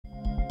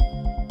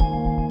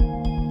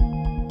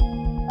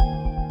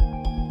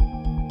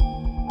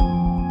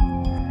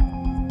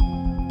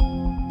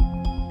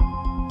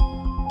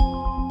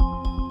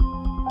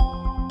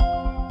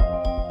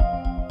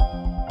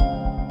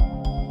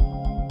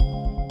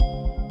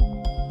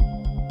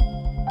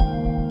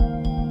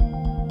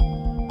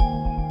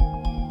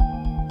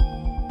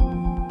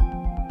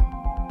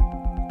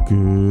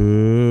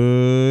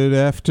Good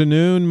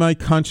afternoon, my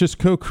conscious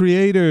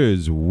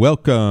co-creators.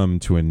 Welcome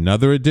to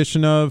another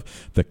edition of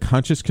the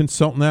Conscious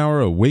Consultant Hour,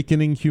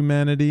 Awakening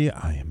Humanity.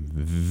 I am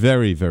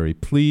very, very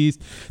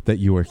pleased that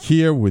you are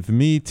here with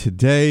me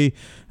today,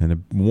 and a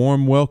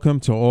warm welcome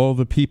to all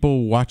the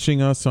people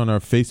watching us on our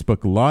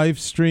Facebook live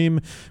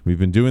stream. We've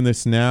been doing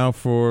this now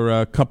for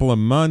a couple of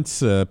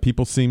months.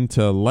 People seem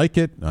to like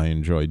it. I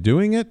enjoy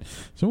doing it,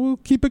 so we'll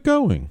keep it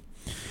going.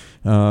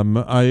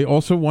 I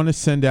also want to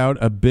send out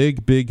a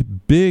big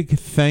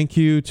thank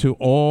you to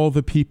all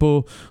the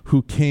people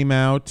who came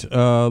out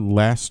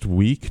last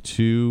week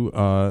to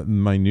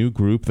my new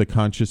group, the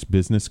Conscious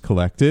Business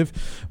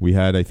Collective. We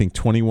had, I think,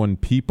 21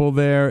 people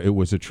there. It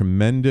was a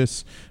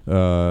tremendous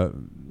meeting.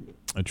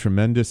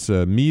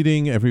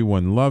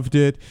 Everyone loved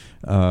it.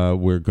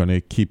 We're going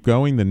to keep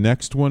going. The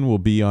next one will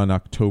be on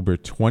October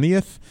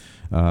 20th.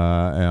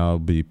 I'll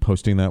be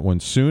posting that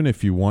one soon.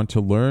 If you want to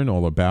learn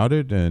all about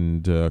it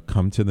and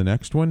come to the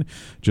next one,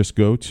 just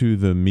go to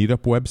the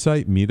Meetup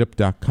website,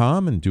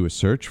 meetup.com, and do a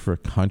search for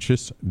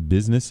Conscious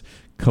Business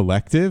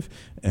Collective,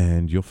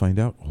 and you'll find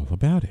out all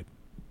about it.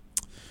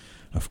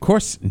 Of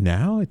course,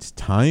 now it's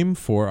time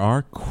for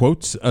our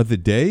quotes of the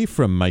day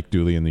from Mike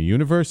Dooley in the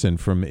Universe and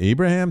from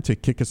Abraham to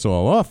kick us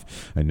all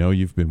off. I know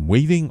you've been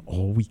waiting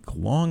all week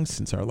long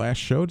since our last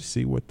show to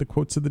see what the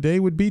quotes of the day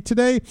would be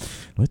today.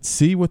 Let's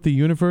see what the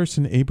Universe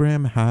and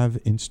Abraham have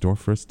in store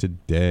for us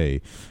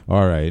today.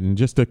 All right, and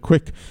just a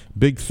quick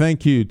big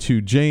thank you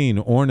to Jane,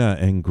 Orna,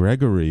 and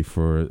Gregory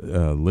for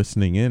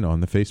listening in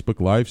on the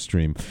Facebook live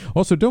stream.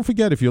 Also, don't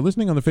forget, if you're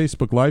listening on the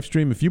Facebook live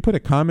stream, if you put a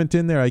comment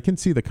in there, I can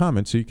see the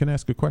comment, so you can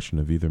ask a question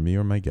of either me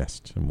or my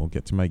guest, and we'll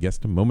get to my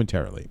guest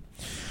momentarily.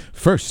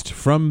 First,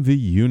 from the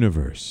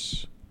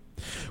Universe.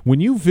 When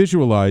you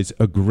visualize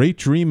a great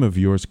dream of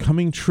yours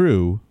coming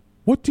true,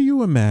 what do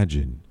you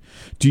imagine?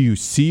 Do you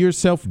see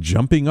yourself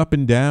jumping up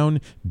and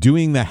down,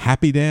 doing the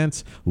happy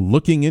dance,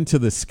 looking into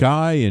the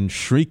sky and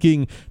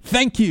shrieking,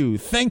 "Thank you,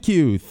 thank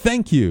you,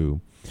 thank you"?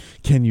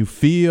 Can you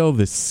feel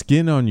the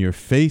skin on your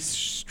face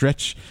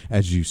stretch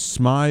as you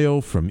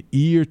smile from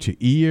ear to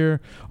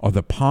ear, or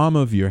the palm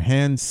of your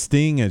hand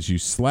sting as you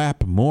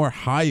slap more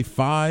high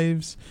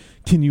fives?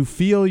 Can you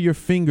feel your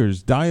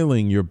fingers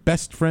dialing your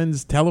best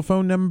friend's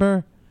telephone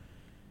number?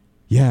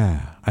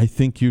 Yeah, I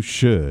think you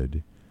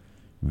should.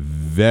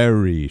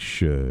 Very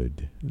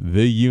should.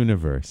 The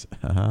Universe.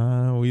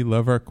 We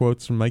love our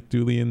quotes from Mike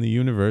Dooley in the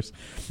Universe.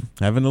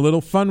 Having a little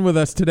fun with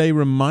us today,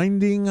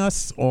 reminding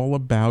us all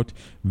about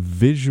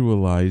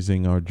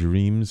visualizing our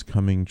dreams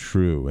coming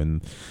true.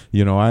 And,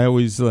 you know, I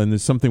always, and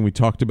there's something we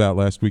talked about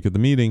last week at the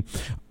meeting,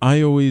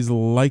 I always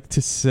like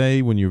to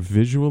say when you're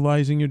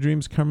visualizing your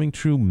dreams coming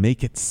true,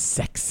 make it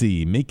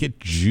sexy, make it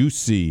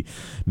juicy,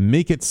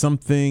 make it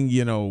something,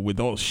 you know,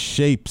 with all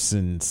shapes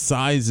and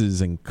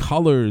sizes and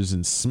colors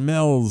and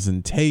smells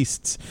and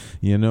tastes,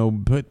 you know,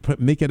 but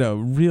make it a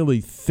really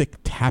thick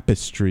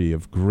tapestry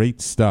of great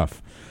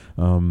stuff.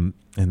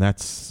 And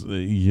that's,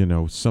 you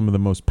know, some of the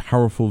most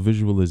powerful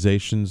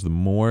visualizations. The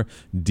more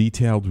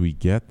detailed we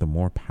get, the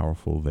more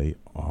powerful they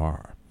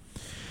are.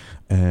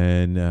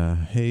 And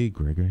hey,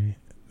 Gregory,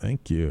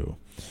 thank you.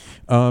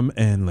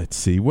 And let's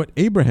see what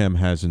Abraham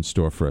has in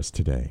store for us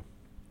today.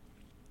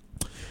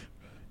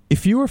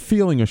 If you are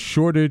feeling a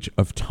shortage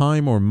of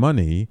time or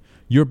money,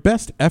 your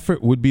best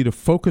effort would be to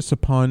focus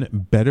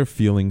upon better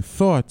feeling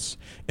thoughts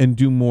and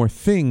do more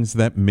things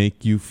that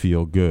make you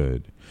feel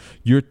good.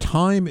 Your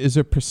time is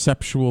a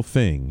perceptual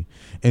thing,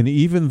 and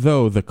even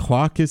though the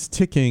clock is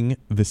ticking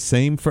the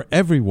same for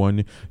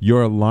everyone,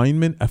 your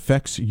alignment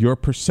affects your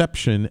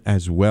perception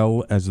as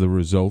well as the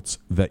results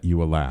that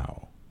you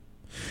allow.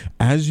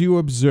 As you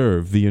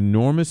observe the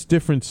enormous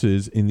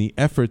differences in the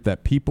effort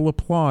that people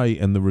apply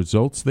and the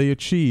results they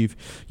achieve,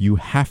 you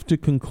have to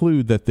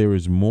conclude that there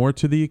is more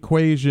to the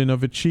equation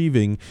of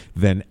achieving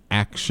than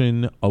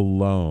action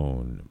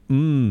alone.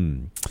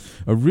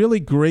 A really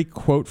great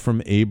quote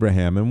from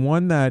Abraham, and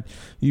one that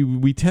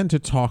we tend to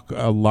talk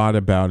a lot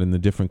about in the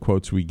different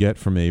quotes we get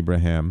from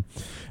Abraham,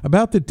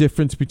 about the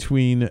difference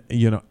between,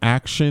 you know,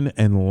 action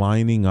and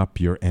lining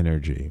up your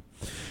energy.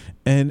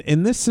 And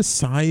in this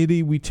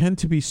society, we tend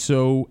to be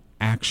so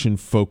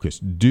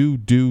action-focused. Do.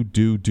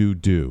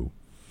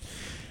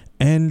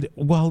 And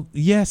while,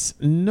 yes,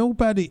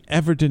 nobody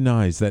ever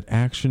denies that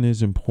action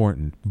is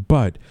important,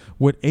 but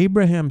what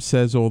Abraham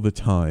says all the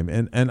time,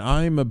 and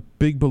I'm a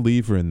big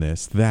believer in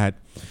this, that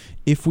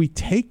if we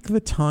take the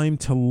time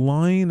to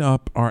line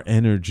up our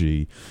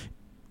energy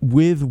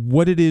with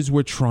what it is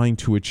we're trying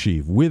to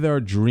achieve, with our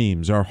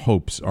dreams, our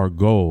hopes, our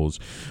goals,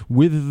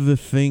 with the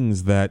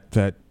things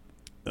that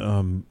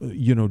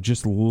you know,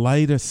 just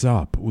light us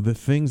up, with the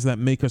things that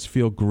make us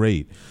feel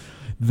great,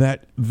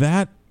 that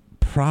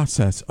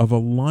process of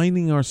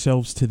aligning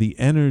ourselves to the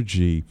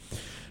energy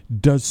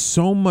does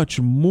so much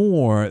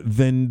more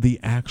than the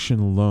action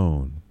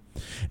alone.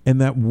 And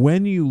that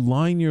when you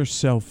line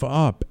yourself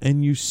up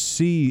and you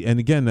see, and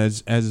again,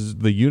 as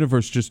the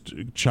universe just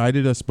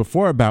chided us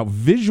before about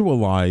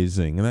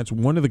visualizing, and that's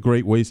one of the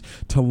great ways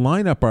to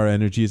line up our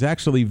energy, is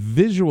actually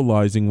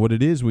visualizing what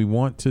it is we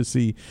want to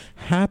see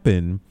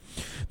happen,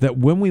 that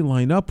when we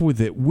line up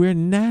with it, we're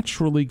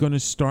naturally going to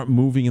start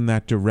moving in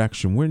that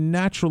direction. We're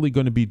naturally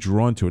going to be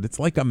drawn to it. It's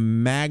like a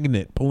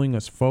magnet pulling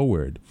us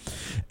forward.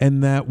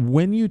 And that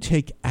when you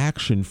take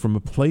action from a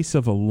place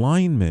of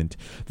alignment,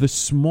 the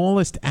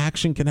smallest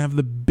action can have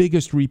the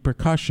biggest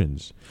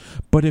repercussions.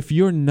 But if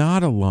you're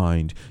not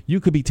aligned,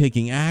 you could be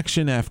taking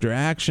action after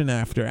action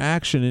after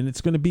action, and it's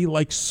going to be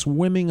like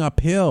swimming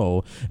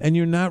uphill, and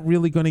you're not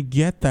really going to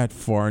get that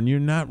far, and you're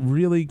not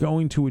really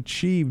going to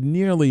achieve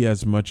nearly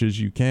as much as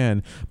you can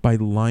by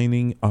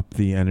lining up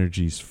the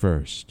energies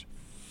first.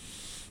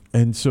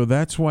 And so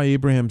that's why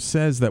Abraham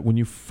says that when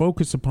you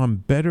focus upon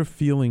better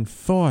feeling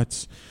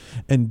thoughts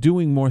and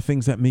doing more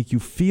things that make you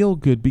feel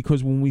good,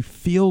 because when we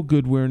feel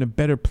good, we're in a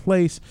better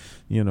place.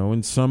 You know,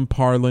 in some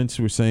parlance,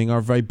 we're saying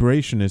our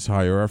vibration is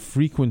higher, our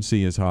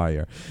frequency is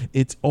higher.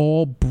 It's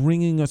all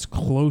bringing us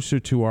closer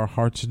to our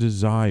heart's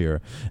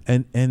desire.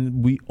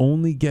 And we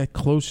only get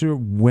closer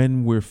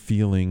when we're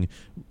feeling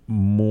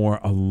more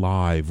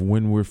alive,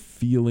 when we're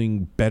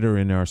feeling better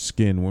in our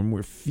skin, when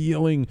we're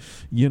feeling,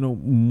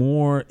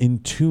 more in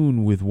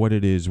tune with what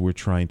it is we're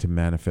trying to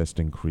manifest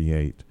and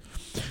create.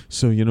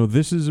 So,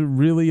 this is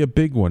really a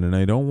big one, and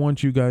I don't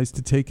want you guys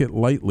to take it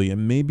lightly.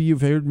 And maybe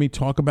you've heard me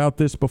talk about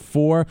this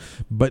before,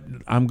 but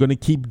I'm going to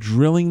keep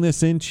drilling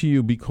this into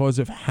you because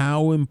of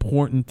how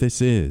important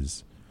this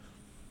is.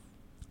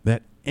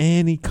 That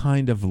any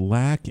kind of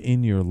lack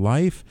in your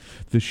life,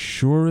 the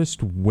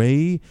surest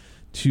way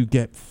to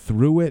get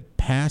through it,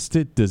 past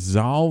it,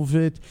 dissolve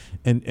it,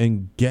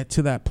 and get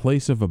to that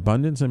place of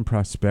abundance and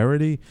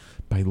prosperity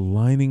by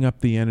lining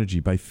up the energy,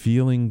 by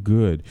feeling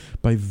good,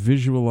 by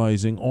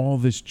visualizing all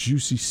this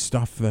juicy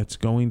stuff that's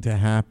going to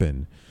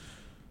happen,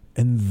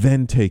 and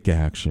then take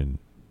action.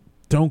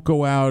 Don't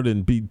go out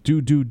and be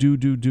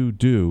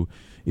do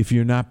if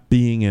you're not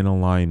being in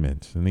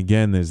alignment. And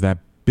again, there's that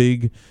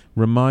big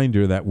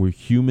reminder that we're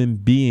human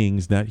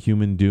beings, not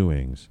human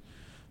doings.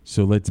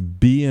 So let's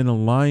be in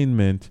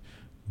alignment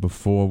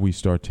before we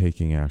start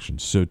taking action.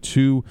 So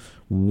 2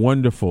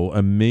 wonderful,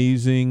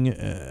 amazing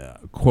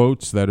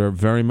quotes that are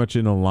very much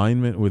in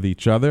alignment with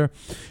each other.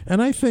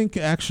 And I think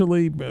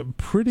actually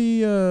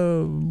pretty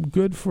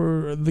good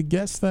for the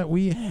guests that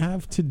we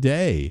have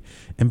today.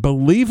 And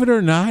believe it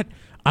or not,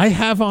 I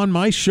have on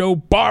my show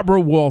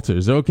Barbara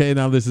Walters. Okay,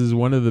 now this is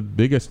one of the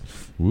biggest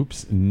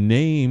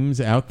names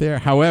out there.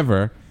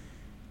 However,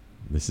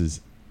 this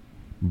is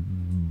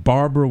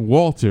Barbara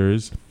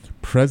Walters,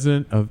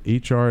 president of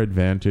HR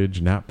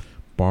Advantage, not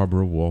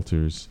Barbara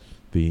Walters,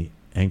 the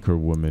anchor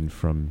woman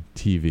from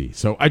TV.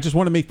 So I just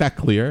want to make that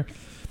clear.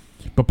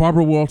 But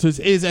Barbara Walters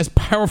is as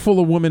powerful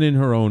a woman in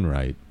her own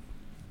right.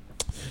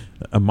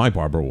 My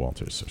Barbara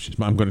Walters.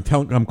 So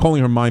I'm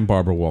calling her mine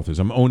Barbara Walters.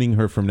 I'm owning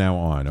her from now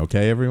on.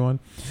 Okay, everyone?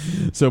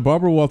 So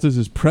Barbara Walters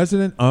is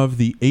president of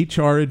the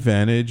HR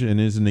Advantage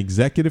and is an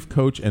executive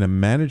coach and a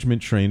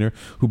management trainer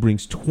who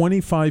brings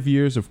 25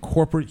 years of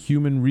corporate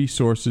human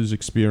resources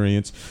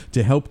experience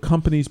to help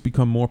companies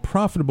become more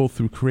profitable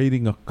through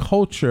creating a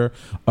culture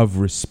of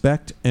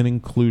respect and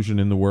inclusion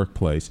in the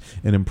workplace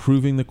and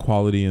improving the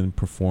quality and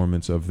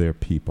performance of their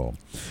people.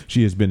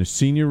 She has been a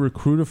senior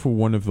recruiter for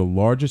one of the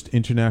largest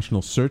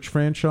international search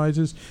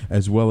franchises,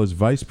 as well as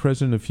vice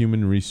president of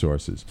human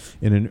resources.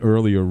 In an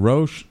earlier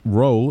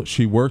role,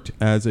 she worked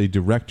as a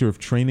director of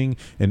training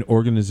and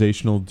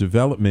organizational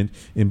development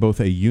in both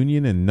a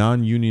union and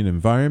non-union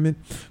environment,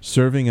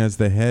 serving as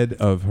the head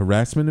of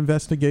harassment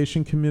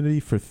investigation committee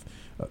for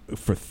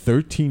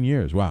 13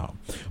 years. Wow.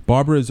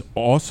 Barbara is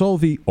also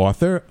the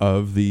author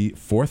of the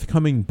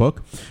forthcoming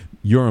book,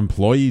 Your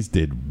Employees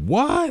Did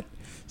What?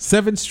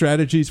 7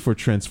 Strategies for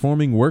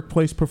Transforming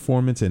Workplace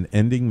Performance and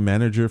Ending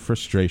Manager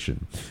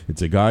Frustration.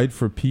 It's a guide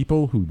for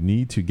people who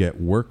need to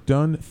get work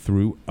done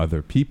through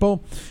other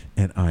people.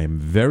 And I'm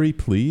very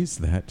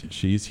pleased that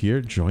she's here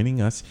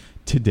joining us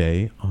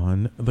today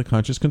on the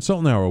Conscious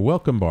Consultant Hour.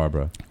 Welcome,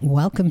 Barbara.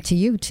 Welcome to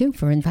you, too,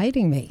 for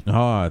inviting me.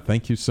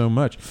 Thank you so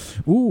much.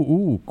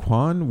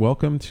 Kwan,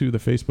 welcome to the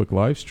Facebook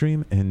live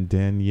stream. And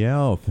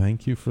Danielle,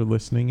 thank you for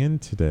listening in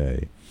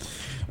today.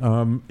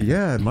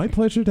 My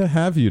pleasure to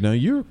have you. Now,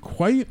 you're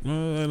quite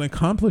an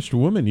accomplished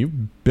woman.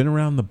 You've been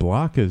around the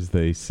block, as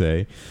they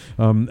say.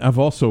 I've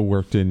also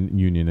worked in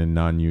union and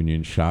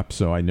non-union shops,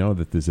 so I know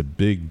that there's a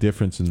big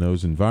difference in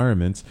those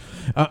environments.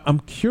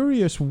 I'm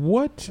curious,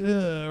 what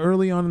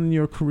early on in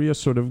your career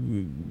sort of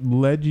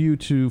led you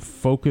to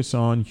focus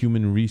on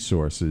human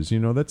resources?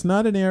 That's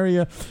not an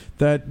area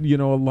that,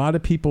 a lot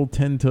of people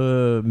tend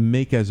to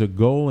make as a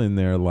goal in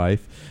their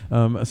life.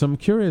 So I'm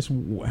curious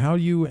how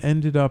you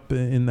ended up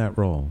in that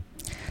role.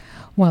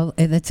 Well,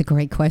 that's a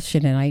great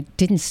question, and I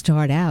didn't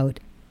start out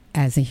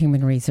as a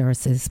human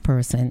resources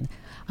person.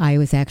 I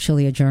was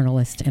actually a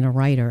journalist and a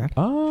writer.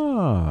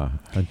 A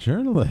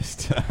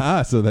journalist.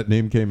 So that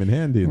name came in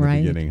handy in the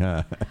beginning,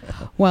 huh?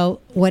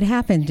 Well, what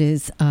happened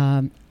is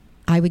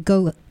I would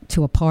go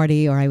to a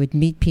party or I would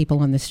meet people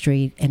on the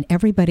street, and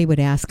everybody would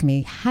ask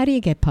me, how do you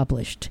get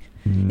published?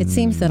 It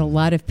seems that a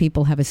lot of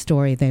people have a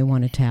story they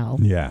want to tell.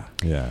 Yeah.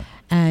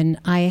 And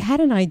I had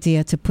an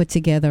idea to put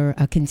together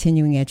a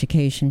continuing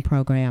education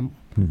program,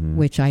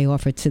 which I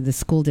offered to the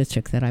school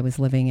district that I was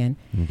living in.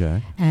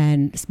 Okay.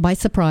 And by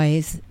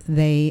surprise,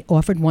 they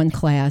offered one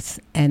class,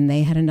 and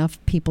they had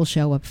enough people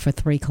show up for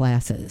 3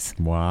 classes.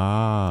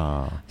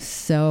 Wow.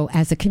 So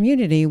as a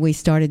community, we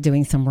started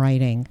doing some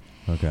writing.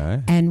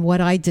 Okay. And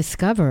what I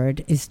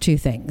discovered is 2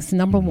 things.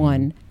 Number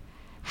one,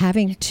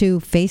 having to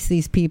face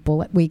these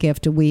people week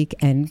after week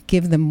and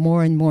give them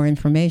more and more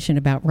information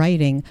about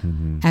writing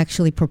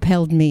actually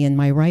propelled me in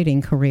my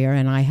writing career,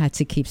 and I had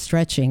to keep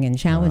stretching and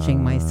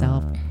challenging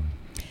myself.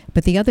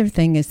 But the other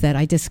thing is that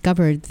I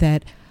discovered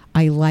that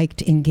I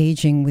liked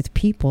engaging with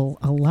people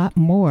a lot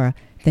more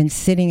than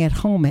sitting at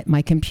home at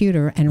my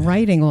computer and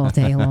writing all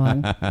day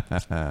long.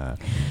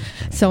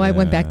 So I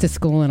went back to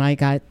school, and I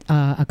got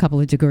a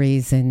couple of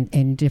degrees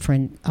in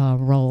different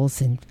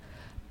roles in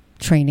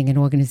training in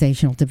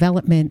organizational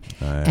development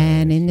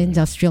and in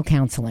industrial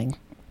counseling.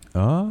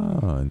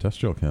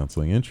 Industrial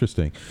counseling.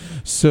 Interesting.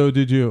 So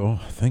did you,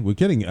 we're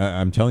getting,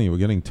 I'm telling you, we're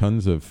getting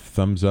tons of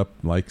thumbs up,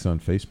 likes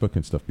on Facebook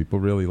and stuff. People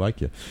really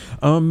like you.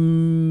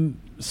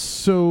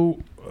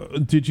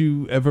 Did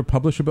you ever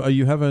publish a book?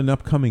 You have an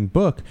upcoming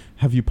book.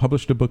 Have you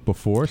published a book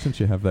before, since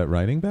you have that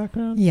writing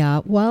background?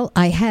 Yeah. Well,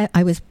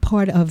 I was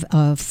part of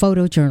a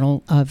photo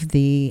journal of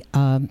the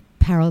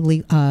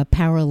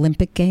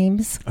Paralympic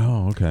Games.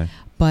 Oh, okay.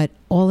 But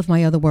all of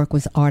my other work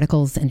was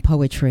articles and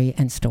poetry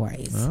and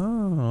stories.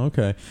 Oh,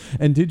 okay.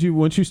 And did you,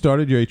 once you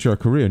started your HR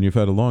career, and you've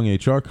had a long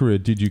HR career,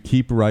 did you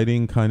keep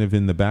writing kind of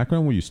in the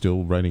background? Were you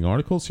still writing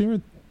articles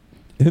here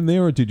and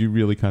there, or did you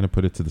really kind of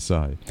put it to the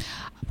side?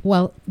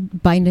 Well,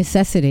 by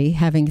necessity,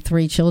 having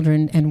 3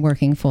 children and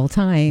working full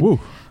time,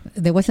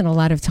 there wasn't a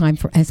lot of time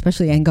for,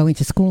 especially, and going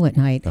to school at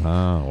night.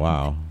 Oh,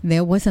 wow.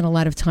 There wasn't a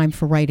lot of time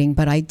for writing,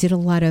 but I did a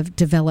lot of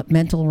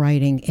developmental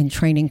writing in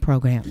training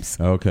programs.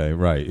 Okay,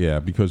 right, yeah,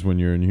 because when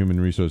you're in human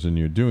resource and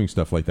you're doing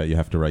stuff like that, you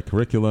have to write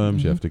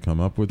curriculums, you have to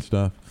come up with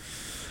stuff.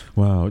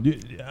 Wow.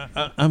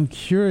 I'm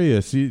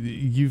curious.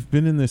 You've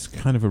been in this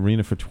kind of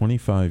arena for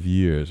 25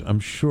 years. I'm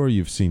sure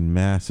you've seen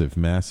massive,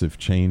 massive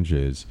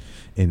changes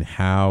in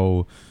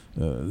how,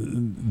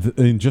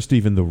 in just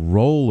even the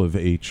role of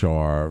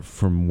HR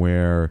from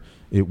where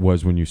it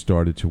was when you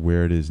started to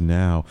where it is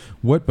now.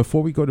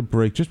 Before we go to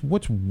break, just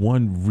what's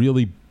one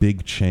really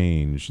big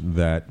change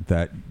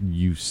that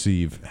you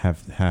see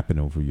have happened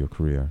over your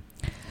career?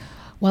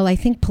 Well, I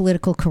think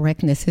political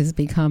correctness has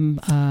become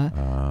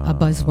a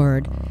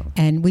buzzword.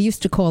 And we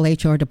used to call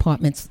HR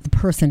departments the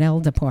personnel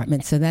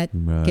department. So that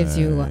gives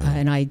you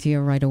an idea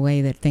right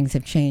away that things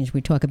have changed.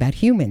 We talk about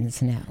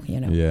humans now,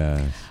 you know.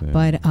 Yes, yeah.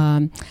 But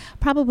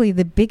probably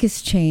the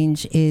biggest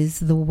change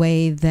is the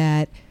way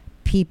that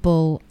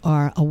people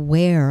are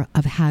aware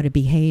of how to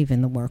behave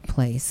in the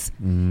workplace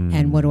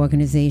and what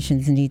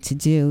organizations need to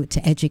do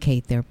to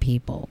educate their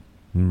people.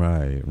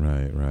 Right.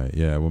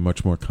 Yeah, we're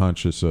much more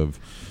conscious of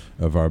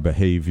our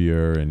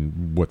behavior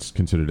and what's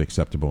considered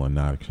acceptable and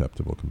not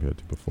acceptable compared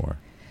to before.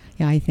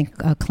 Yeah, I think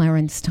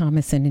Clarence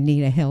Thomas and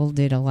Anita Hill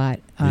did a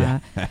lot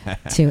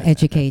to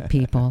educate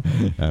people.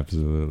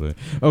 Absolutely.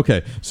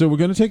 Okay, so we're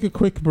going to take a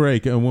quick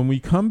break, and when we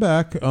come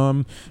back,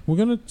 we're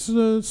going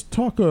to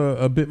talk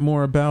a bit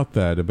more about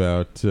that,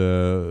 about,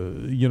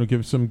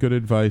 give some good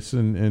advice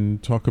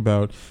and talk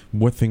about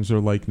what things are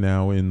like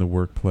now in the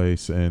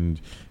workplace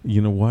and,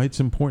 why it's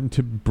important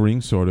to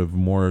bring sort of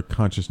more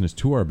consciousness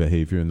to our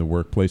behavior in the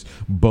workplace,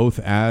 both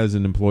as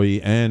an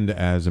employee and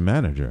as a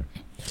manager.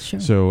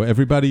 Sure. So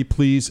everybody,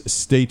 please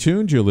stay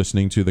tuned. You're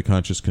listening to the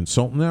Conscious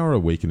Consultant Hour,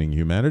 Awakening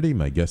Humanity.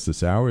 My guest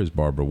this hour is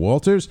Barbara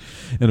Walters.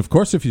 And of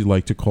course, if you'd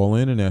like to call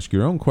in and ask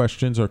your own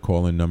questions, our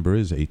call-in number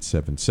is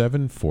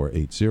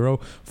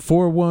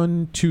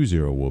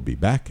 877-480-4120. We'll be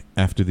back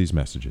after these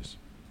messages.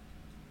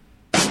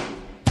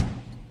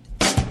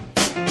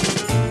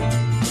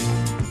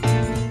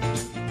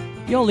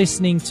 You're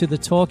listening to the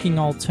Talking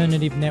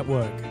Alternative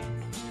Network.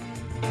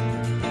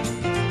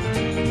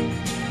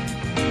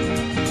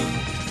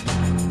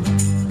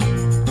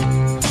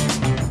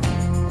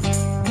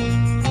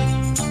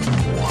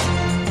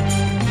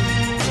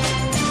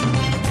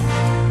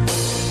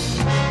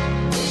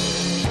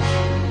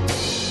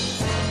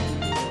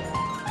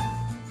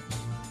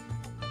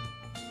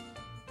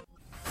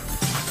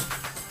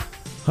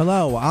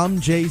 Hello,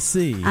 I'm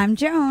JC. I'm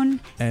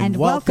Joan. And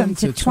welcome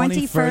to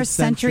 21st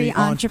Century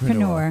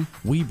Entrepreneur.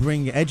 We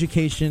bring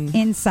education,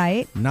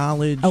 insight,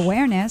 knowledge,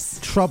 awareness,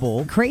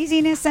 trouble,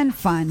 craziness, and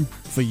fun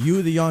for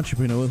you, the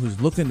entrepreneur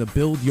who's looking to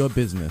build your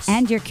business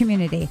and your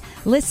community.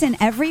 Listen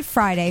every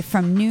Friday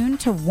from noon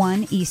to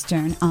 1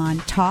 Eastern on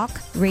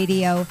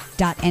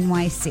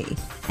talkradio.nyc.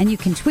 And you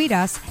can tweet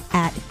us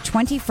at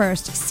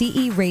 21st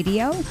CE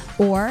Radio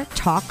or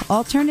Talk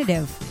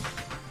Alternative.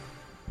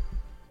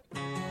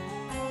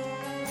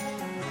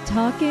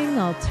 Talking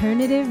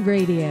Alternative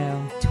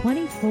Radio,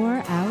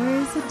 24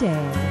 hours a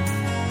day.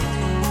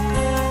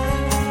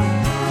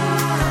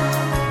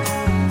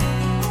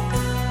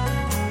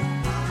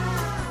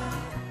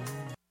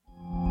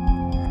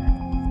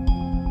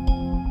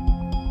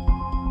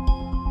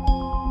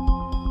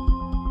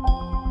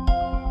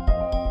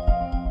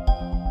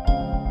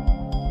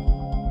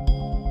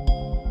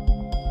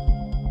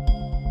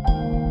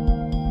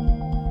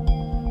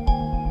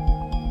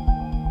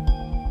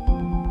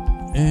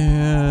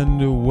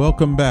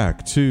 Welcome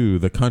back to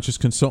the Conscious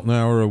Consultant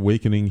Hour,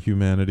 Awakening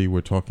Humanity.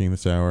 We're talking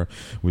this hour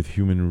with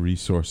human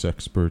resource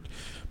expert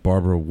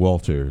Barbara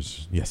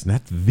Walters. Yes,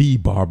 not the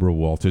Barbara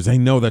Walters. I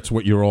know that's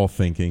what you're all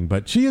thinking,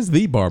 but she is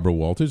the Barbara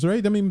Walters,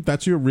 right? I mean,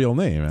 that's your real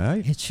name,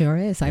 right? It sure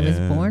is. I was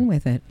born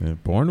with it.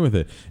 Born with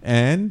it.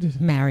 And?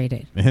 Married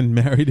it. And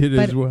married it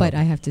as well. But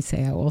I have to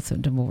say, I also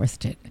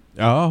divorced it.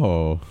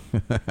 Oh.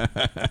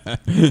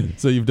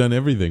 So you've done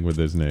everything with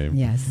this name.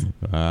 Yes.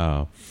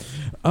 Wow.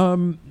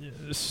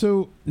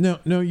 So now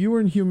you were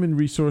in human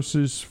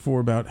resources for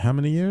about how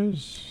many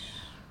years?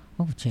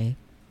 Oh, gee.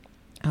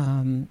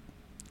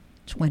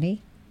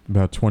 20.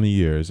 About 20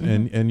 years.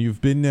 Mm-hmm. And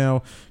you've been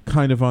now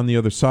kind of on the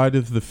other side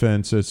of the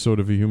fence as sort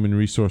of a human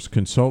resource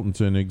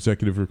consultant and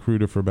executive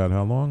recruiter for about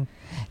how long?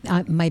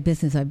 My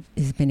business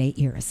has been 8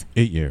 years.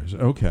 8 years.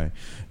 Okay.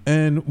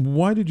 And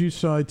why did you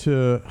decide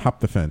to hop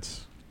the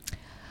fence?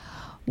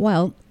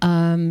 Well,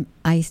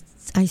 I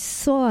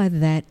saw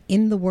that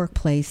in the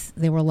workplace,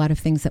 there were a lot of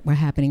things that were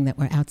happening that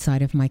were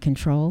outside of my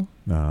control.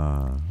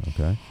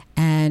 Okay.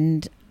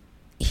 And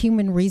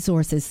human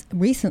resources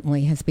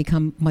recently has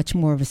become much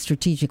more of a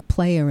strategic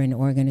player in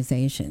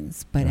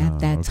organizations. But at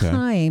that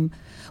time,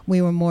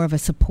 we were more of a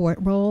support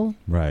role.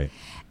 Right.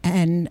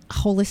 And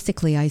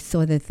holistically, I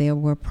saw that there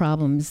were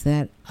problems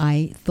that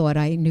I thought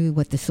I knew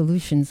what the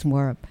solutions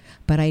were,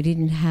 but I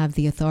didn't have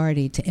the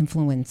authority to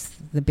influence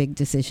the big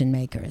decision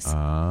makers.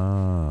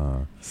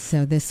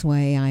 So this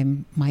way,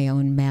 I'm my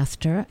own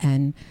master,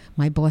 and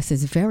my boss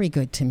is very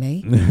good to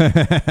me.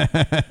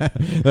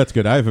 That's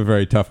good. I have a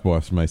very tough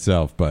boss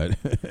myself, but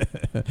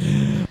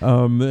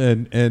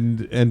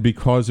and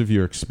because of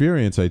your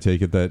experience, I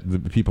take it that the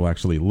people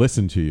actually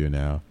listen to you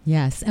now.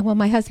 Yes. And well,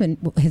 my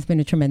husband has been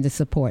a tremendous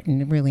support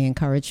and really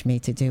encouraged me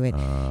to do it.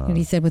 And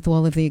he said, with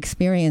all of the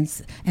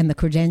experience and the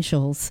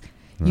credentials,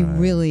 you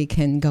really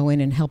can go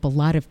in and help a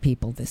lot of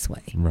people this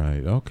way.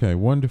 Right. Okay.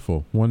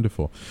 Wonderful.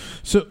 Wonderful.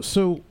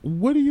 So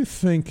what do you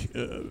think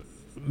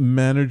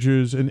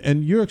managers,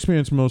 and your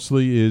experience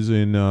mostly is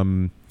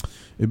in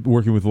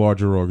working with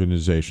larger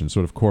organizations,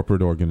 sort of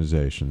corporate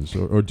organizations,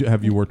 or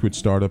have you worked with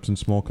startups and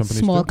small companies?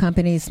 Small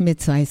companies,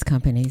 mid-sized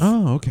companies.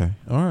 Oh, okay.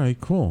 All right.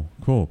 Cool.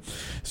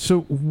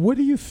 So what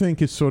do you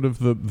think is sort of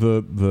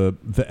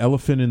the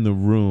elephant in the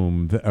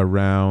room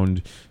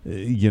around,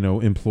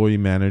 employee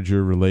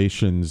manager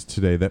relations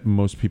today that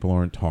most people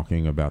aren't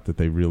talking about, that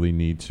they really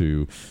need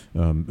to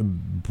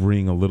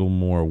bring a little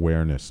more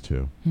awareness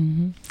to?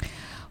 Mm-hmm.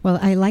 Well,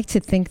 I like to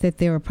think that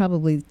there are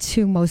probably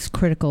two most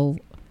critical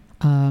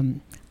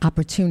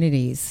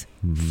opportunities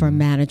for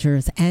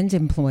managers and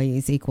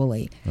employees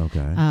equally.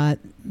 Okay.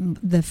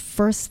 The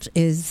first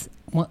is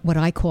what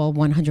I call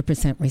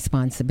 100%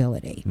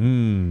 responsibility.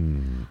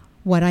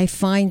 What I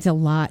find a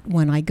lot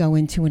when I go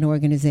into an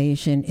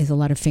organization is a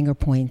lot of finger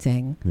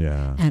pointing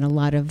and a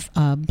lot of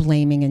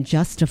blaming and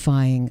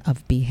justifying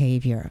of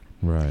behavior.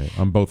 Right.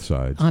 On both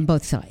sides. On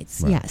both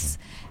sides, yes.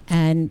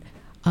 And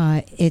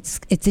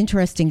it's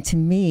interesting to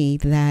me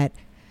that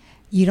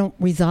you don't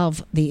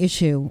resolve the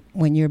issue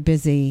when you're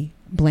busy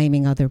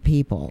blaming other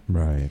people.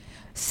 Right.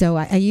 So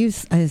I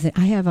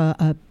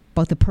have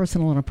both a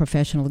personal and a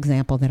professional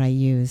example that I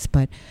use,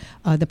 but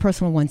the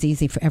personal one's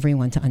easy for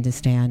everyone to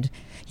understand.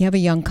 You have a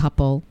young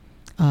couple.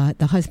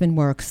 The husband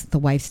works, the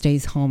wife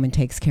stays home and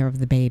takes care of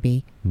the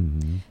baby.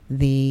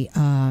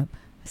 Mm-hmm.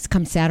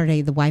 Come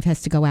Saturday, the wife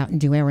has to go out and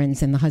do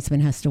errands, and the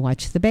husband has to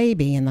watch the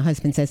baby. And the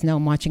husband says, "No,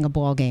 I'm watching a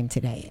ball game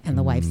today." And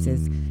the wife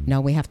says, "No,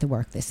 we have to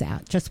work this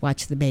out. Just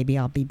watch the baby.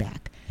 I'll be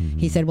back." Mm-hmm.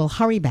 He said, "Well,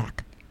 hurry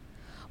back."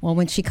 Well,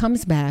 when she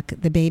comes back,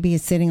 the baby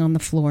is sitting on the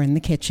floor in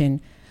the kitchen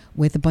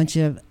with a bunch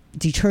of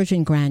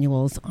detergent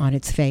granules on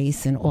its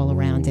face and all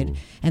around it.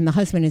 And the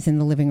husband is in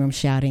the living room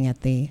shouting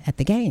at the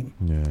game.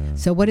 Yeah.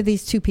 So what do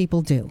these two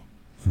people do?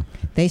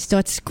 They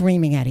start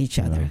screaming at each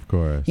other. Of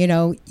course.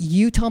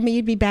 You told me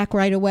you'd be back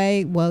right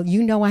away. Well,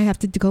 I have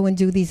to go and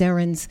do these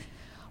errands.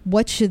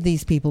 What should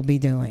these people be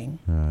doing?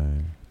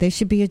 Right. They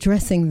should be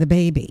addressing the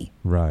baby.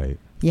 Right.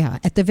 Yeah,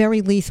 at the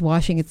very least,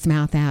 washing its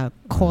mouth out,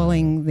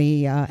 calling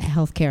the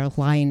healthcare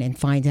line and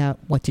find out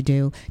what to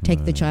do,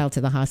 take the child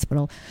to the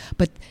hospital.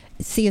 But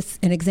see,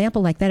 an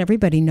example like that,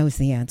 everybody knows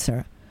the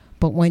answer.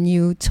 But when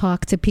you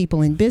talk to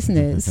people in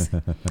business,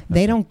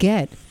 they don't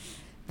get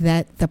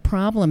that the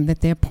problem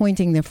that they're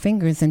pointing their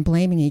fingers and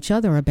blaming each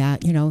other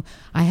about,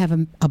 I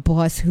have a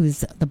boss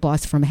who's the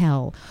boss from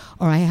hell,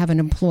 or I have an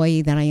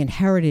employee that I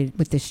inherited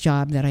with this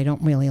job that I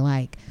don't really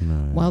like.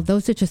 Right. Well,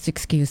 those are just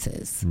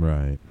excuses.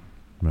 Right.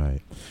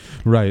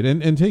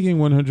 And taking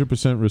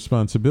 100%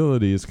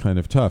 responsibility is kind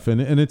of tough.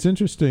 And it's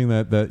interesting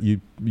that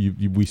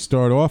we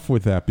start off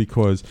with that,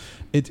 because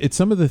it's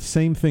some of the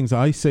same things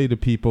I say to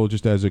people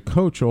just as a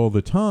coach all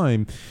the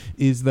time,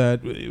 is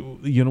that,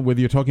 whether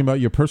you're talking about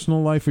your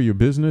personal life or your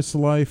business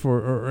life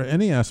or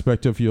any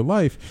aspect of your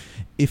life,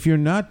 if you're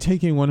not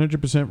taking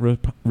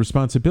 100%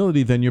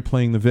 responsibility, then you're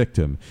playing the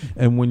victim.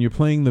 And when you're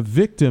playing the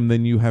victim,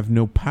 then you have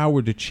no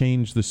power to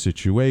change the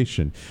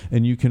situation.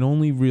 And you can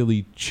only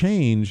really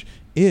change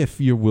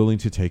if you're willing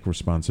to take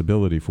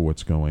responsibility for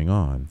what's going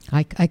on.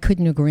 I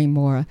couldn't agree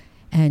more.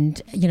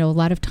 And, a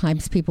lot of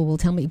times people will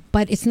tell me,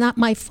 but it's not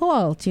my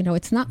fault.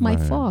 It's not my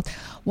fault.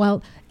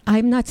 Well,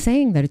 I'm not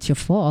saying that it's your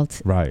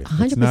fault. Right.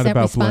 100% it's not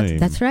about blame.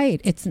 That's right.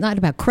 It's not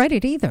about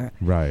credit either.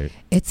 Right.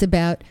 It's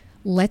about,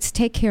 let's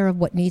take care of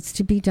what needs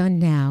to be done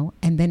now.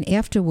 And then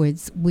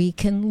afterwards, we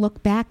can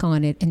look back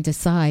on it and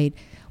decide,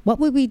 what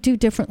would we do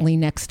differently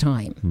next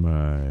time?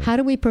 Right. How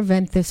do we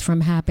prevent this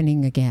from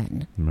happening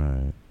again?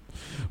 Right.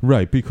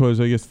 Right, because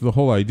I guess the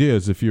whole idea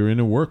is if you're in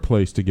a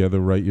workplace together,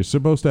 right, you're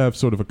supposed to have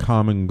sort of a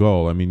common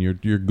goal. I mean, you're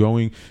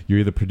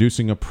either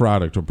producing a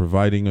product or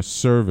providing a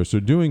service or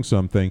doing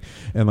something,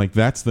 and like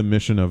that's the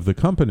mission of the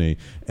company.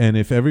 And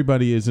if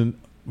everybody isn't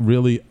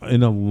really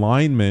in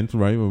alignment,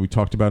 right, what we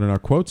talked about in our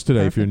quotes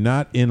today, If you're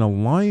not in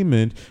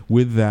alignment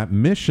with that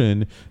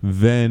mission,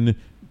 then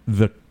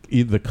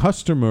the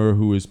customer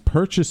who is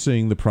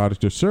purchasing the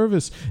product or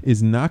service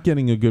is not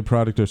getting a good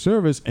product or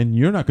service, and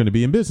you're not going to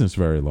be in business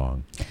very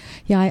long.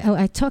 Yeah,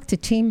 I talk to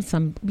teams,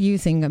 I'm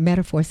using a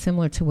metaphor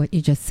similar to what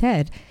you just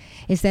said,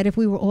 is that if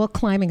we were all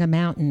climbing a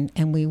mountain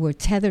and we were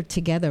tethered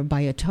together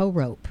by a tow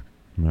rope,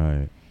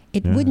 right,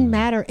 it wouldn't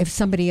matter if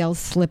somebody else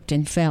slipped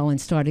and fell and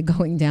started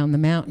going down the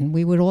mountain.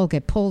 We would all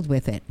get pulled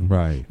with it.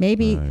 Right.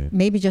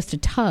 Maybe just a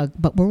tug,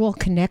 but we're all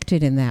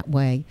connected in that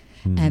way.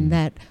 And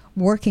that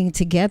working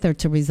together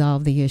to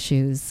resolve the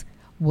issues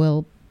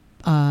will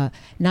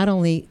not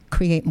only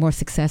create more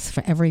success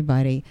for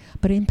everybody,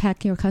 but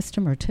impact your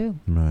customer too.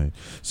 Right.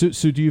 So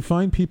do you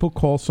find people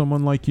call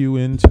someone like you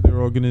into their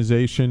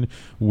organization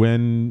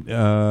when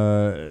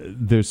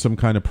there's some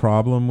kind of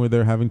problem where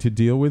they're having to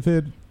deal with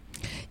it?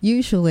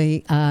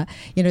 Usually,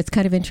 it's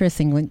kind of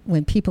interesting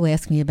when people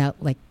ask me about,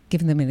 like,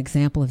 giving them an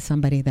example of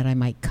somebody that I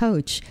might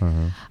coach.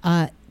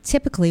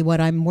 Typically,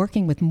 what I'm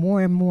working with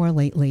more and more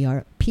lately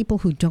are people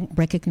who don't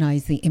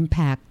recognize the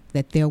impact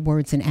that their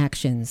words and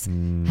actions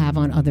have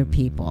on other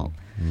people.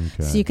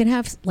 Okay. So you can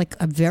have like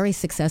a very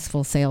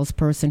successful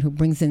salesperson who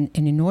brings in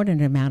an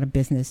inordinate amount of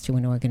business to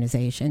an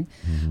organization,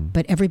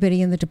 but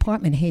everybody in the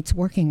department hates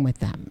working with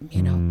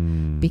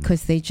them,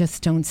 because they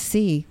just don't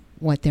see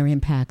what their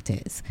impact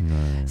is.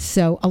 Right.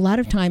 So a lot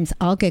of times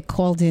I'll get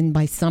called in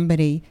by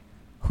somebody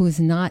who's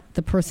not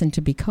the person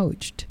to be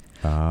coached.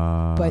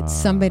 But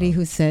somebody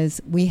who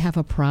says, we have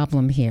a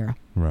problem here.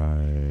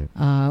 Right.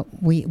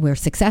 We're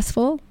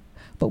successful,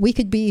 but we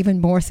could be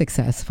even more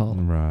successful.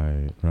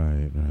 Right.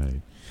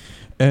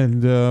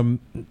 And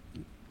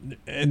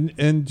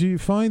do you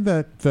find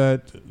that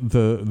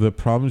the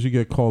problems you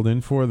get called in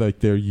for,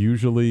 like, they're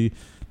usually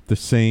the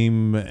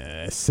same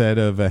set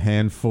of a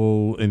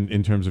handful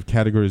in terms of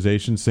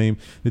categorization, same,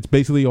 it's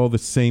basically all the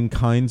same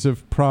kinds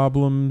of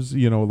problems,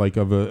 like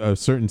of a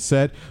certain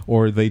set,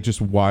 or are they just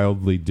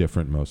wildly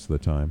different most of the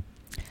time?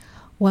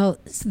 Well,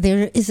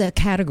 there is a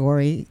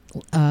category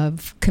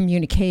of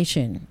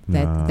communication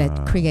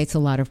that creates a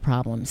lot of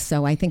problems.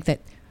 So I think that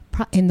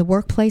in the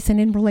workplace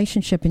and in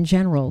relationship in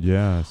general,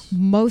 yes,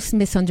 most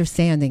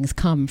misunderstandings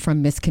come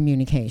from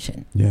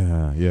miscommunication.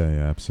 Yeah,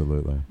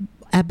 absolutely.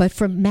 But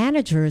for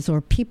managers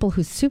or people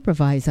who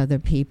supervise other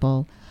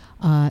people,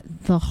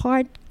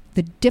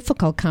 the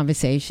difficult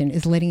conversation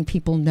is letting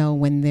people know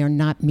when they're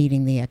not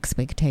meeting the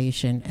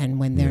expectation and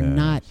when they're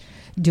not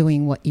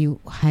doing what you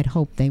had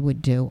hoped they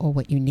would do or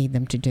what you need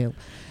them to do.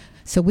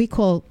 So we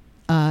call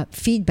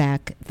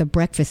feedback the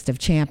breakfast of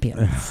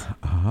champions.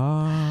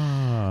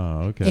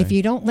 Okay. If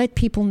you don't let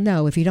people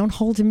know, if you don't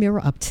hold a mirror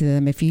up to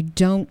them, if you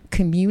don't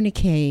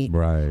communicate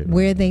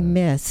where they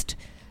missed,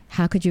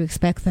 how could you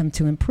expect them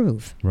to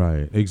improve?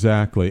 Right,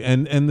 exactly.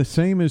 And the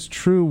same is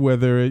true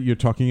whether you're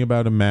talking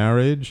about a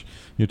marriage,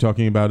 you're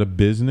talking about a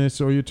business,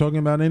 or you're talking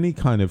about any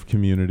kind of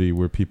community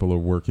where people are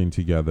working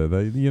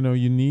together.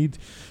 You need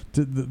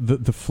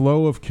the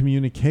flow of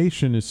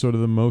communication is sort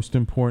of the most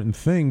important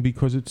thing,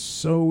 because it's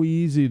so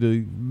easy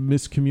to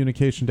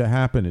miscommunication to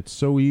happen. It's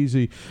so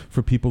easy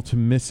for people to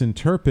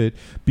misinterpret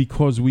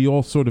because we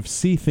all sort of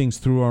see things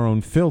through our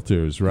own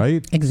filters,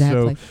 right?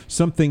 Exactly. So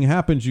something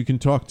happens,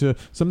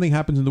 something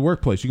happens in the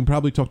workplace. You can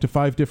probably talk to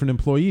 5 different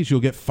employees.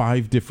 You'll get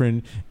 5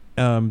 different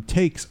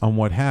takes on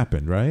what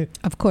happened, right?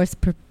 Of course,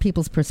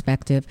 people's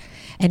perspective.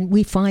 And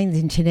we find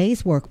in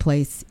today's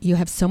workplace, you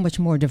have so much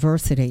more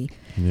diversity.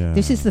 Yeah.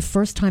 This is the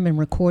first time in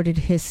recorded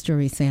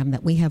history, Sam,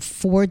 that we have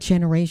 4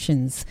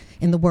 generations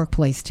in the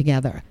workplace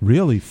together.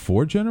 Really?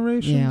 4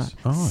 generations?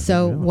 Yeah. Oh,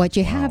 so what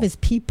you have is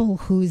people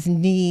whose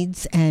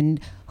needs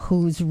and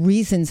whose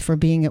reasons for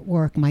being at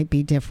work might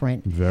be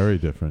different. Very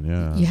different,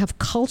 yeah. You have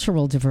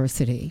cultural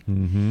diversity.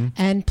 Mm-hmm.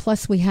 And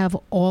plus we have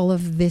all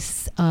of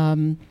this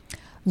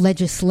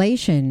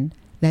legislation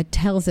that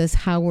tells us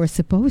how we're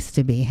supposed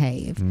to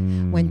behave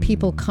when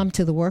people come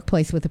to the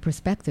workplace with a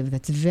perspective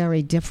that's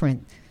very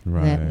different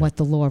than what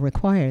the law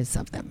requires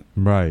of them.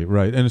 Right.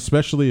 And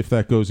especially if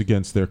that goes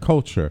against their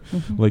culture.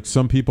 Mm-hmm. Like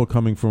some people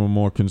coming from a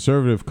more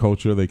conservative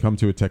culture, they come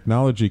to a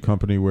technology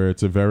company where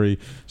it's a very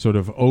sort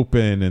of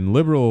open and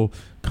liberal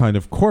kind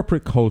of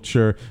corporate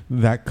culture.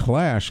 That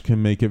clash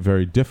can make it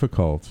very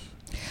difficult.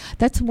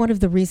 That's one of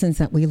the reasons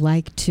that we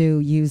like to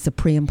use a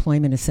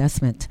pre-employment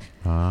assessment.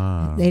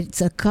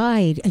 It's a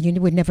guide. You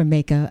would never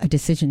make a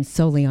decision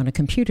solely on a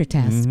computer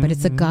test, but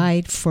it's a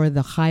guide for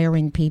the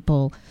hiring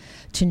people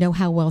to know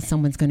how well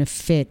someone's going to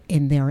fit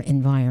in their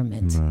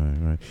environment.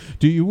 Right.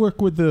 Do you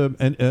work with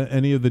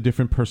any of the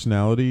different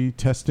personality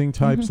testing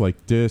types,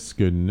 like DISC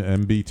and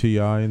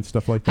MBTI and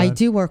stuff like that? I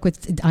do work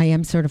with. I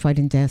am certified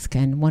in DISC,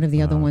 and one of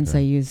the other ones I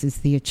use is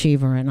the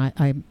Achiever, and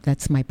I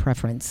that's my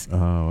preference.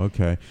 Oh,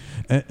 okay.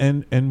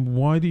 And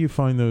why do you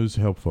find those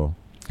helpful?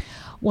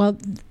 Well,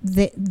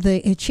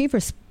 the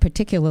Achievers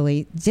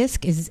particularly,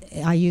 DISC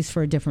I use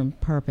for a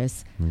different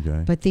purpose.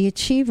 Okay. But the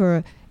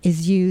Achiever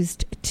is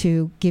used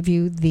to give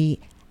you the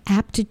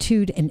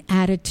aptitude and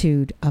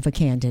attitude of a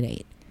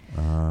candidate.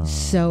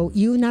 So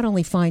you not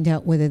only find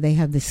out whether they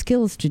have the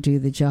skills to do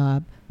the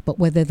job, but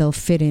whether they'll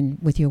fit in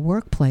with your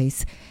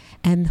workplace.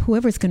 And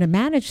whoever's going to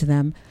manage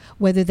them,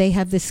 whether they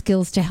have the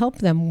skills to help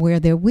them where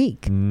they're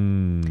weak.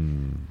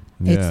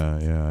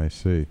 Yeah, I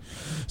see.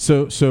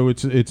 So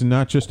it's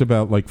not just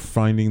about like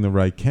finding the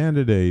right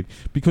candidate,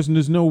 because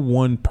there's no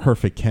one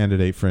perfect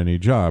candidate for any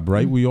job,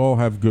 right? We all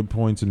have good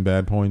points and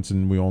bad points,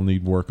 and we all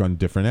need work on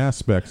different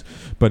aspects.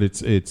 But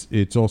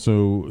it's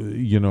also,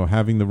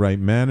 having the right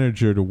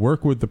manager to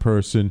work with the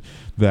person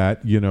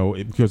that,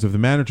 because if the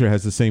manager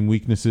has the same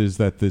weaknesses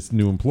that this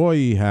new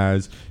employee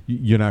has,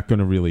 you're not going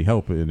to really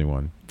help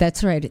anyone.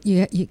 That's right.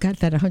 You got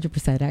that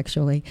 100%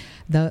 actually.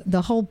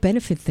 The whole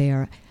benefit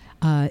there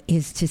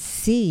is to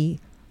see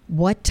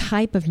what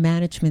type of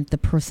management the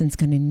person's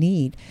going to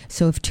need.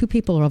 So if two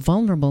people are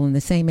vulnerable in the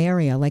same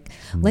area, like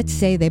let's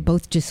say they're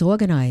both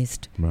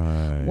disorganized,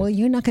 right? Well,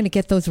 you're not going to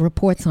get those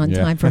reports on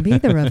time from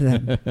either of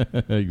them.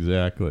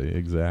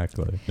 Exactly.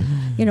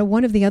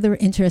 One of the other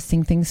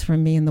interesting things for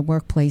me in the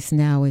workplace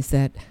now is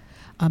that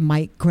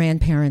my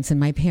grandparents and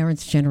my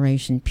parents'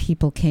 generation,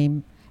 people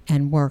came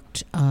and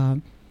worked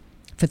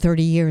for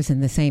 30 years in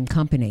the same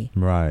company.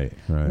 Right.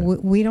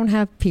 We don't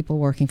have people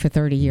working for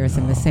 30 years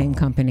in the same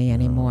company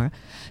anymore.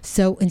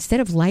 So instead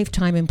of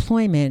lifetime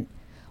employment,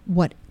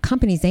 what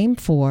companies aim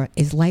for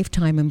is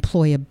lifetime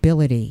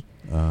employability,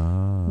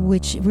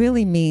 which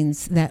really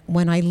means that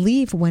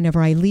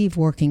whenever I leave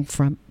working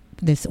from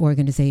this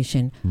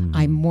organization,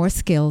 I'm more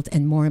skilled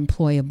and more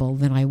employable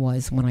than I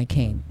was when I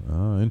came.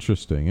 Oh,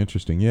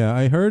 interesting. Yeah,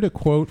 I heard a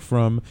quote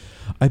from,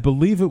 I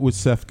believe it was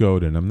Seth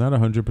Godin, I'm not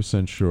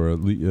 100% sure,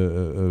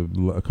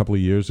 a couple of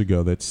years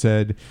ago, that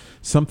said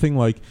something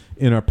like,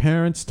 in our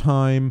parents'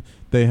 time,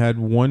 they had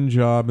one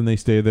job and they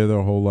stayed there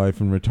their whole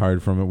life and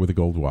retired from it with a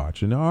gold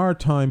watch. In our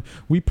time,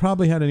 we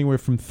probably had anywhere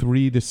from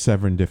 3 to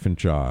 7 different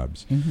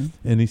jobs.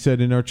 And he said,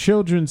 in our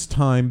children's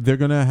time, they're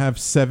going to have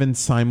 7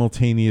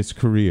 simultaneous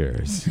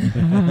careers.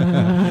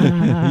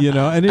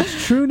 And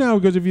it's true now,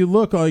 because if you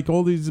look, like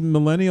all these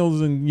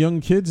millennials and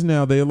young kids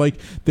now, they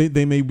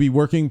may be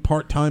working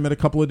part-time at a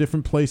couple of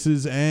different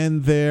places,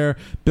 and they're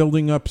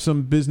building up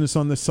some business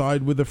on the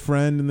side with a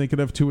friend, and they could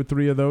have 2 or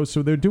 3 of those.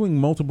 So they're doing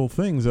multiple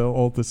things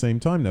all at the same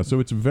time now.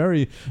 So it's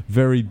very,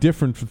 very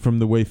different from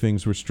the way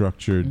things were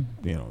structured,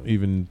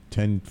 even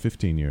 10,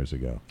 15 years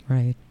ago.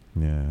 Right.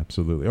 Yeah,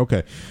 absolutely.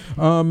 Okay.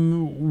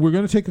 We're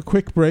going to take a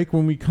quick break.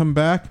 When we come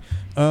back,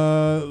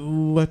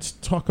 let's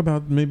talk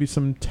about maybe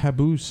some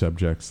taboo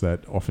subjects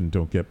that often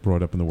don't get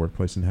brought up in the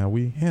workplace and how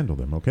we handle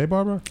them. Okay,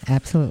 Barbara?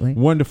 Absolutely.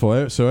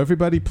 Wonderful. So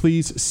everybody,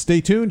 please stay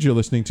tuned. You're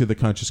listening to the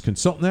Conscious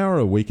Consultant Hour,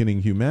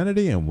 Awakening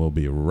Humanity, and we'll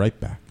be right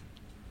back.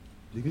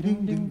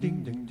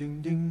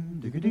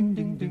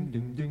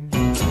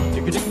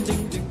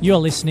 You're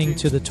listening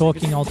to the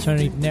Talking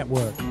Alternative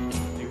Network.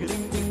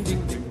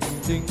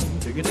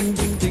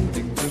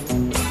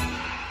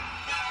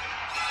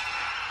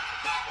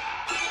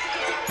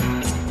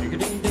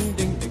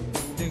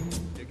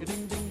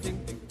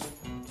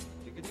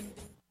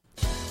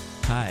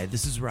 Hi,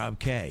 this is Rob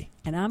Kay.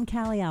 And I'm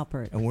Callie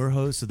Alpert. And we're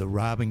hosts of The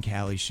Rob and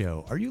Callie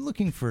Show. Are you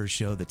looking for a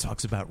show that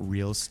talks about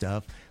real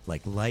stuff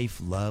like life,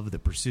 love, the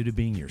pursuit of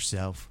being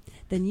yourself?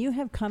 Then you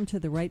have come to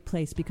the right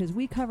place, because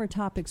we cover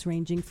topics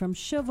ranging from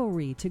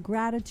chivalry to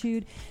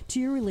gratitude to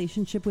your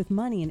relationship with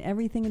money and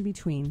everything in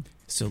between.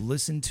 So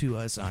listen to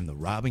us on The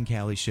Rob and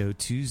Callie Show,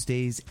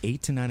 Tuesdays,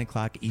 8 to 9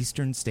 o'clock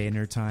Eastern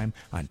Standard Time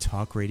on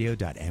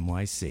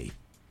talkradio.nyc.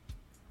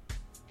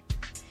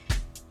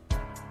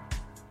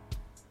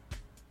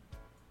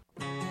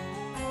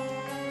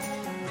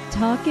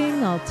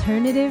 Talking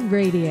Alternative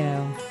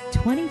Radio,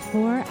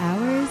 24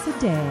 hours a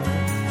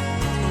day.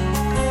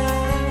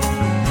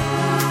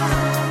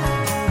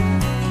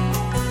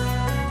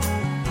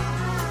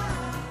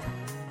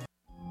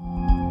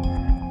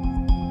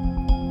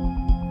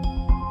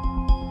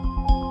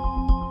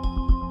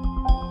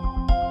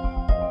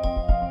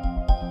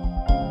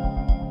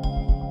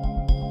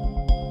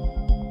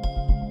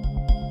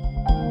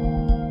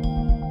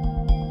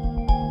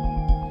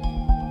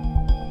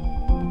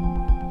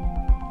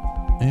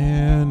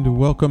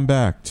 Welcome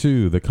back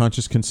to the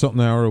Conscious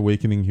Consultant Hour,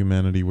 Awakening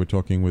Humanity. We're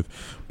talking with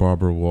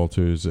Barbara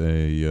Walters,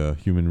 a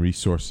human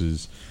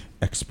resources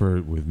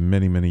expert with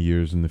many, many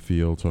years in the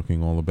field,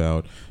 talking all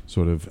about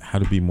sort of how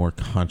to be more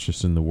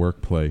conscious in the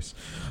workplace.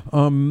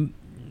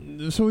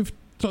 So we've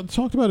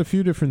talked about a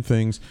few different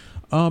things.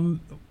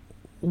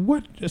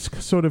 What is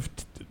sort of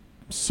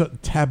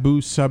taboo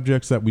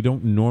subjects that we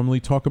don't normally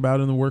talk about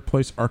in the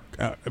workplace are,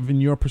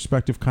 in your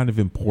perspective, kind of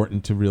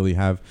important to really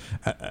have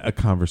a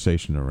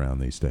conversation around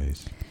these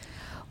days?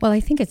 Well, I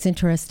think it's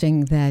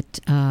interesting that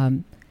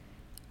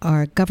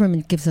our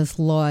government gives us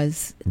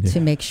laws to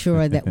make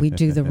sure that we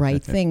do the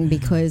right thing,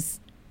 because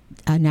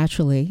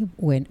naturally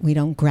we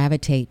don't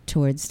gravitate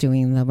towards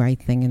doing the right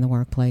thing in the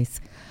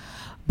workplace.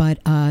 But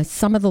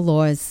some of the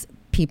laws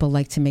people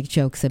like to make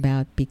jokes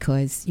about,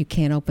 because you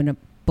can't open a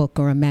book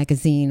or a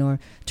magazine or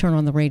turn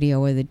on the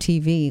radio or the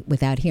TV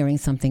without hearing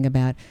something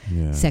about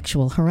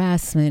sexual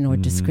harassment or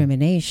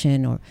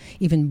discrimination or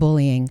even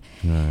bullying.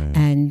 Right.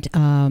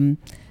 And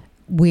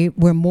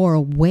we're more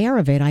aware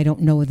of it. I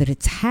don't know that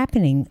it's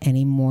happening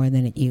any more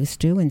than it used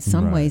to. In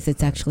some ways,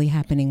 it's actually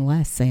happening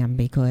less, Sam,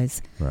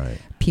 because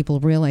people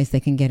realize they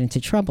can get into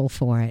trouble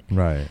for it.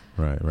 Right.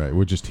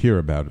 We just hear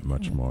about it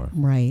much more.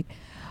 Right.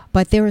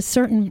 But there are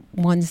certain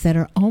ones that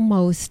are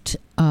almost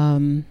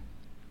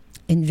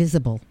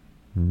invisible.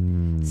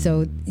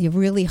 So you're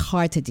really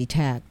hard to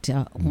detect.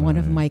 One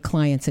of my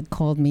clients had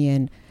called me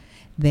in.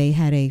 They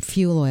had a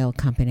fuel oil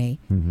company,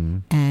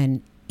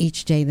 and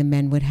each day the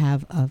men would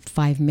have a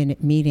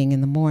 5-minute meeting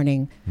in the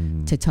morning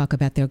to talk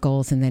about their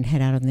goals and then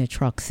head out on their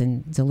trucks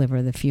and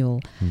deliver the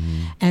fuel.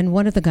 And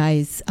one of the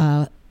guys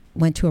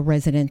went to a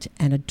resident,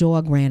 and a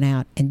dog ran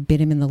out and bit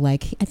him in the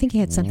leg. I think he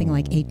had something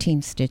like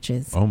 18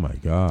 stitches. Oh, my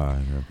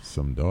God.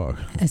 Some dog.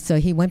 So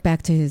he went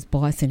back to his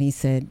boss and he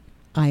said,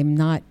 I'm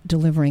not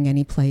delivering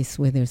any place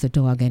where there's a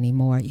dog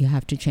anymore. You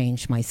have to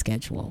change my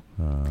schedule.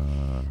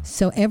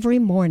 So every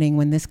morning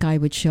when this guy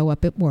would show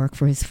up at work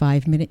for his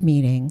 5-minute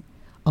meeting,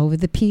 over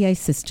the PA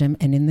system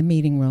and in the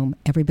meeting room,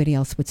 everybody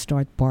else would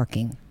start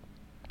barking.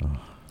 Oh,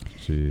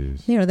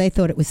 jeez. You know, they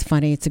thought it was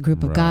funny. It's a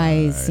group of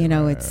guys. You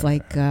know, it's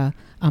like a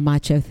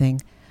macho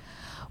thing.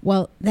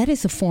 Well, that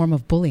is a form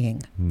of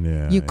bullying.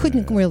 You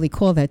couldn't really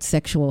call that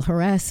sexual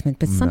harassment,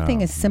 but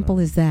something as simple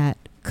as that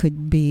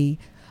could be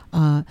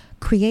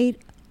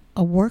create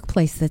a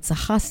workplace that's a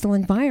hostile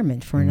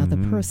environment for another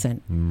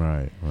person.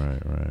 Right.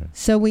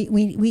 So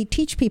we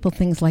teach people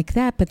things like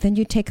that, but then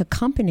you take a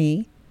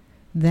company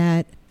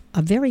that,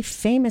 a very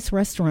famous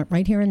restaurant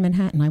right here in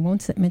Manhattan, I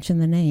won't mention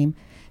the name,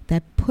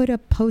 that put a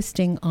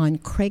posting on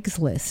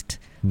Craigslist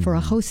for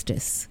a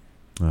hostess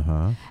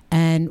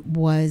and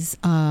was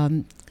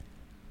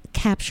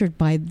captured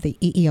by the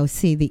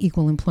EEOC, the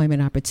Equal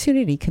Employment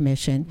Opportunity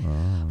Commission,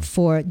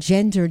 for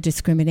gender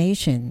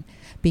discrimination,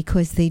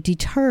 because they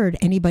deterred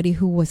anybody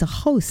who was a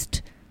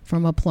host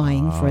from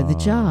applying for the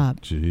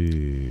job.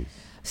 Geez.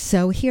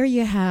 So here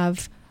you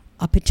have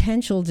a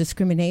potential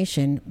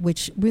discrimination,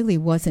 which really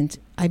wasn't.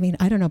 I mean,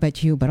 I don't know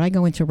about you, but I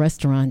go into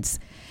restaurants,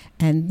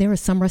 and there are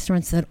some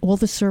restaurants that all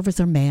the servers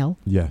are male.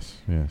 Yes.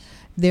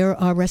 There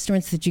are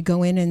restaurants that you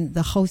go in and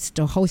the host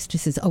or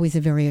hostess is always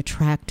a very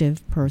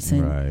attractive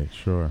person. Right,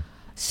 sure.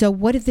 So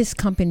what did this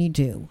company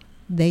do?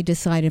 They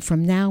decided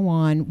from now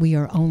on, we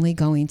are only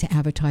going to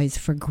advertise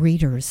for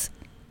greeters.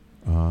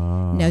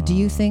 Now, do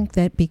you think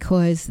that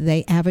because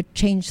they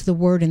changed the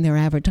word in their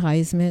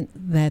advertisement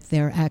that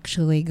they're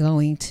actually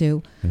going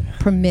to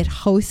permit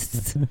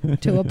hosts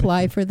to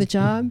apply for the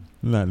job?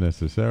 Not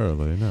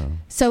necessarily, no.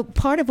 So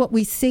part of what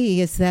we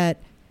see is that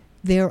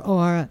there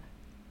are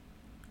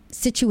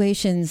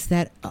situations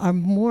that are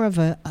more of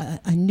a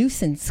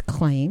nuisance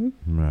claim,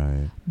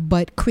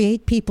 but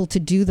create people to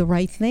do the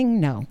right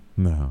thing? No.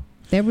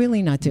 They're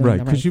really not doing the right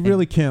thing. Right, because you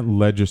really can't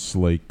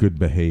legislate good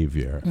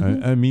behavior.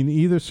 I mean,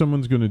 either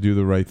someone's going to do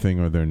the right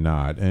thing or they're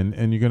not. And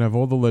you're going to have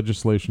all the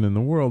legislation in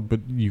the world, but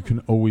you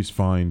can always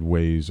find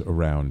ways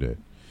around it.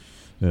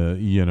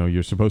 You know,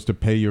 you're supposed to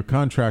pay your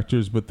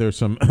contractors, but there's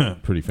some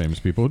pretty famous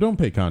people who don't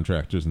pay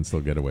contractors and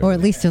still get away with it. Or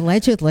at least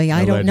allegedly.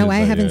 I don't know.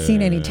 I haven't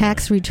seen any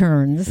tax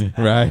returns.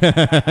 Right.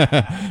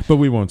 But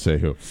we won't say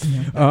who.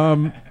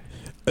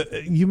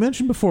 You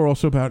mentioned before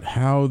also about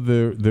how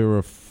there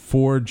are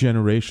 4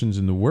 generations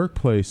in the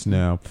workplace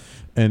now,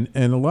 and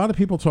a lot of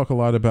people talk a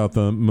lot about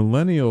the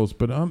millennials,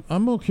 but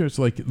I'm more curious,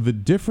 like the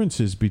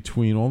differences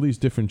between all these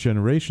different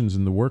generations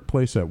in the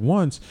workplace at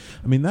once.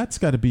 I mean, that's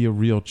got to be a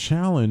real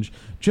challenge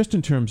just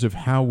in terms of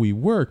how we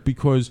work,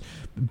 because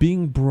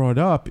being brought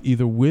up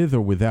either with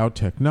or without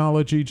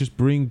technology, just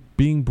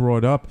being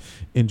brought up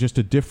in just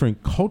a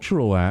different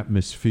cultural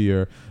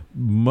atmosphere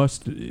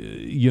must,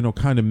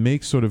 kind of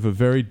make sort of a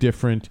very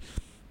different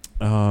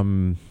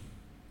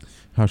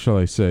how shall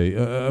I say,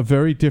 a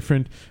very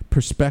different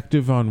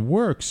perspective on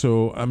work.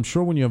 So I'm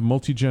sure when you have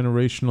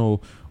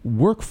multi-generational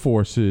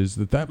workforces,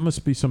 that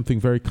must be something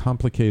very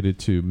complicated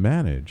to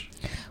manage.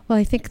 Well,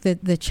 I think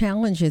that the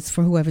challenge is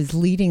for whoever's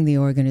leading the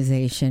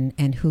organization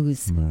and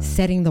who's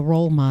setting the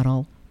role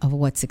model of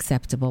what's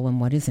acceptable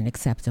and what isn't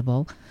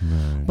acceptable,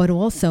 but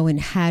also in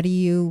how do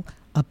you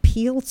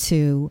appeal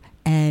to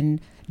and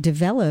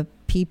develop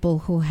people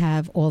who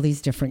have all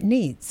these different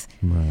needs.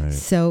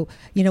 So,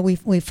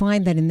 we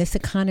find that in this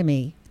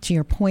economy, to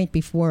your point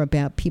before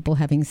about people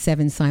having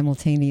 7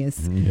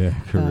 simultaneous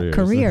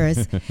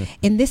careers.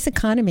 In this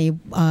economy,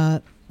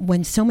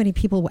 when so many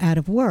people were out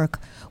of work,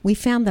 we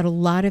found that a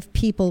lot of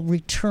people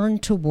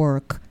returned to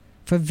work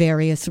for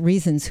various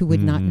reasons who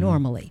would not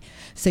normally.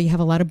 So you have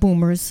a lot of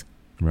boomers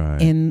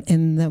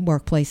in the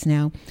workplace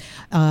now.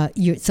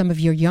 Some of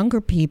your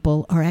younger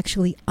people are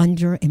actually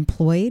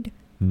underemployed.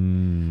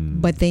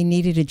 But they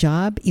needed a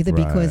job either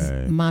because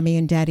mommy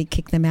and daddy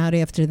kicked them out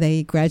after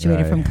they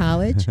graduated from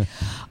college,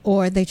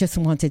 or they just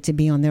wanted to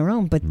be on their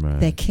own, but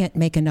they can't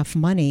make enough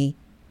money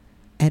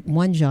at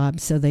one job,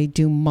 so they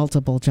do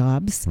multiple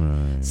jobs.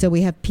 So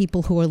we have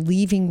people who are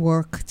leaving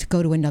work to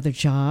go to another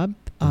job,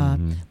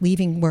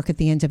 leaving work at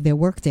the end of their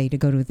workday to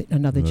go to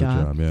another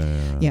job.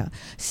 Yeah.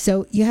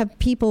 So you have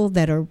people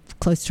that are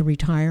close to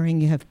retiring.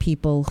 You have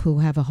people who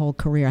have a whole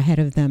career ahead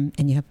of them,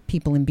 and you have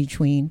people in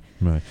between.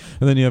 Right.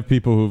 And then you have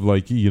people who've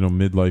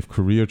midlife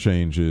career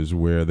changes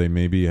where they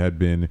maybe had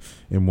been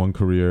in one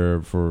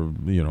career for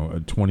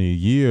 20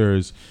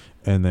 years.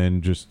 And then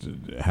just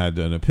had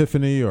an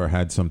epiphany or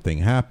had something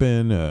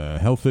happen, a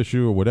health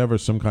issue or whatever,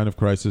 some kind of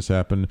crisis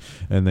happened,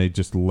 and they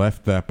just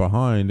left that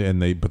behind.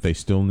 But they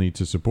still need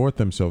to support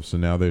themselves. So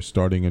now they're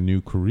starting a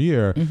new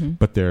career,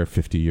 but they're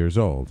 50 years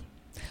old.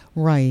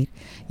 Right.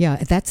 Yeah,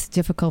 that's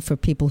difficult for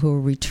people who are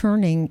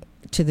returning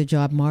to the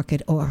job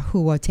market or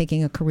who are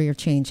taking a career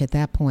change at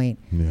that point.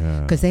 Yeah.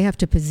 Because they have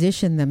to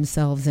position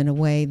themselves in a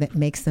way that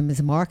makes them as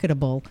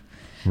marketable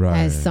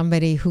as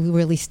somebody who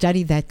really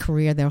studied that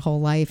career their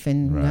whole life.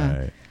 And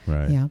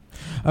yeah,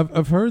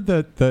 I've heard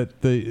that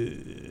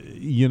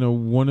the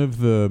one of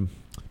the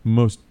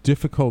most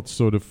difficult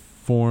sort of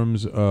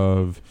forms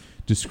of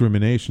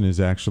discrimination is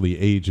actually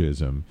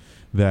ageism.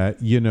 That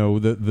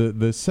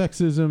the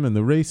sexism and the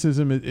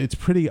racism, it's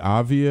pretty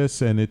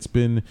obvious and it's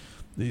been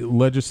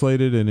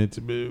legislated and it's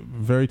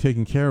very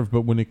taken care of,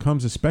 but when it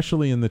comes,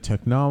 especially in the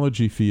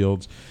technology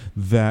fields,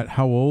 that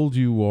how old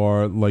you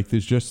are, like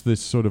there's just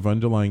this sort of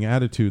underlying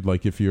attitude,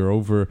 like if you're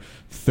over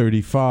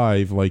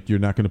 35, like you're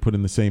not going to put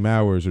in the same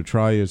hours or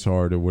try as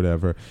hard or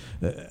whatever.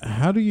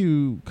 How do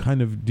you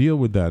kind of deal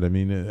with that? I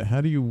mean,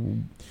 how do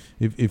you,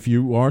 if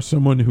you are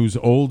someone who's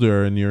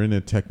older and you're in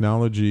a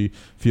technology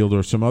field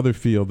or some other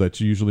field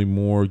that's usually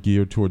more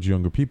geared towards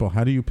younger people,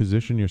 how do you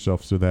position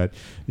yourself so that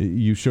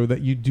you show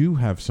that you do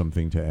have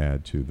something to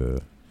add to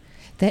the...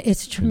 That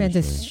it's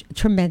tremendous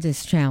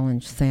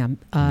challenge, Sam.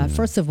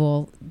 First of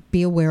all,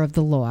 be aware of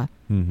the law.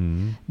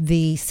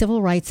 The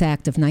Civil Rights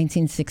Act of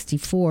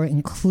 1964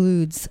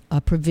 includes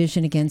a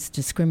provision against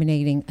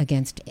discriminating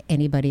against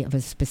anybody of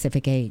a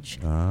specific age.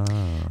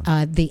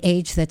 The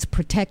age that's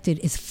protected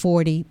is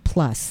 40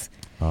 plus.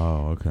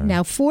 Oh, okay.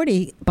 Now,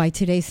 40 by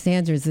today's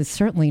standards is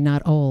certainly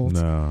not old.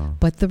 No.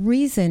 But the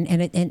reason,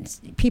 and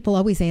people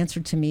always answer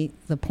to me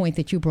the point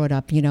that you brought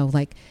up,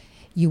 like,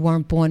 you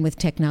weren't born with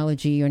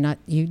technology,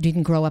 you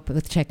didn't grow up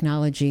with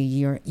technology,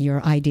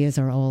 your ideas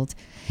are old.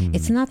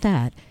 It's not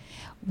that.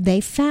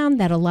 They found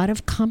that a lot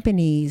of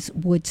companies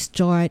would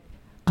start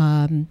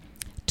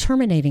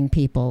terminating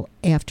people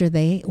after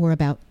they were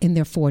about in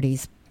their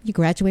 40s. You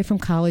graduate from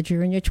college,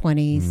 you're in your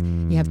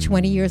 20s, you have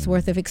 20 years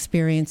worth of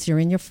experience, you're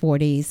in your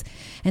 40s,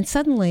 and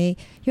suddenly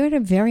you're at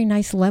a very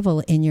nice level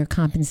in your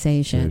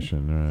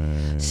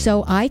compensation.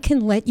 So I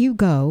can let you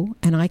go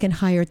and I can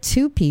hire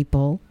 2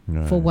 people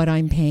for what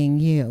I'm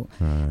paying you.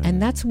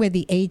 And that's where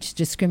the age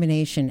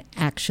discrimination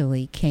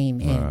actually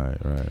came in.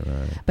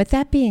 But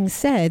that being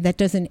said, that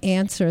doesn't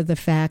answer the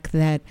fact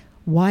that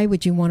why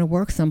would you want to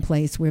work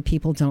someplace where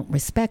people don't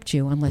respect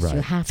you unless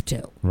you have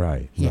to?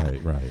 Right,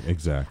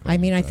 exactly. I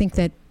mean, I think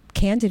that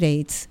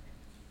candidates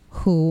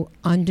who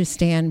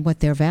understand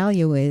what their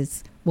value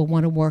is will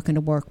want to work in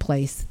a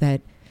workplace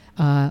that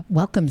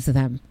welcomes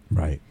them.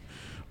 Right.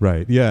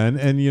 Yeah.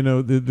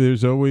 And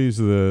there's always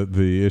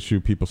the issue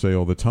people say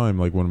all the time,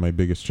 like one of my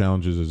biggest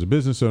challenges as a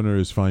business owner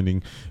is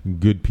finding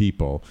good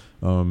people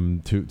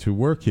to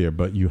work here.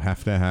 But you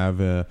have to have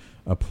a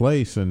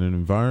place and an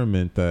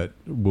environment that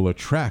will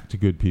attract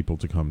good people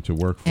to come to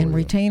work for you. And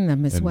retain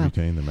them as well.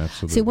 Retain them,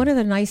 absolutely. See, one of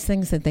the nice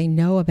things that they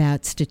know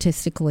about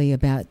statistically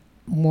about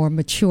more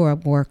mature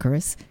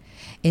workers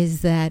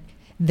is that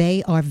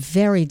they are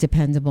very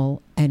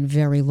dependable and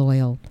very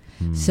loyal.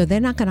 So they're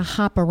not going to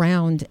hop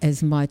around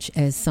as much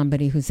as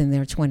somebody who's in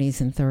their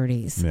 20s and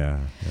 30s. Yeah.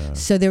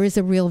 So there is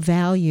a real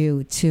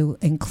value to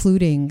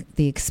including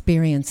the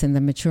experience and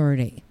the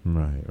maturity.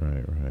 Right.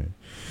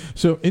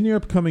 So in your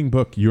upcoming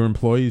book, Your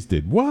Employees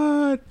Did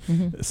What?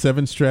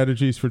 7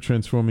 Strategies for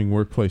Transforming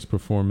Workplace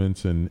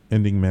Performance and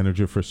Ending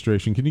Manager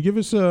Frustration. Can you give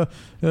us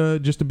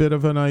just a bit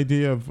of an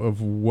idea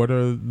of what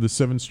are the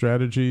 7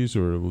 strategies,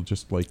 or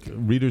just like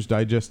Reader's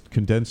Digest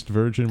condensed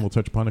version? We'll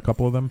touch upon a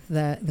couple of them.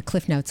 The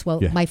Cliff Notes.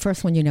 Well, my first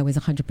one, is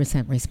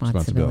 100%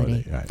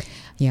 responsibility. Right.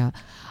 Yeah.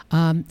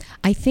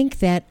 I think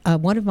that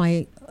one of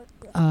my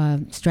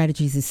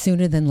strategies is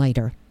sooner than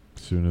later.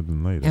 Sooner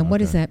than later. And what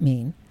does that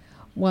mean?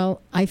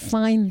 Well, I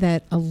find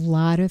that a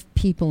lot of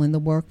people in the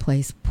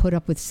workplace put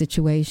up with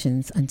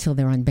situations until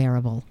they're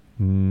unbearable.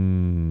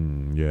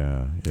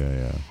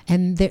 Yeah.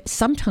 And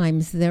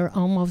sometimes they're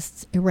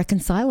almost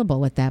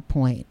irreconcilable at that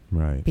point.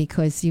 Right.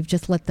 Because you've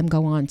just let them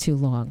go on too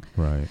long.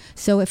 Right.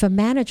 So if a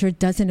manager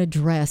doesn't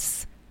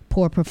address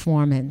poor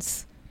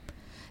performance,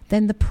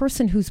 then the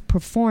person who's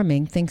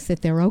performing thinks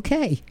that they're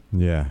okay.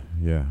 Yeah,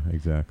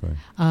 exactly.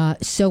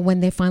 So when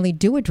they finally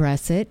do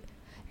address it,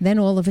 then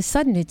all of a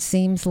sudden it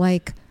seems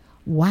like,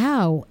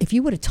 wow, if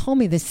you would have told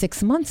me this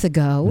 6 months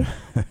ago,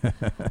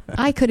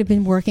 I could have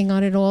been working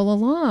on it all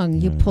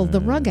along. You pulled the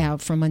rug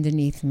out from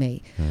underneath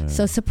me.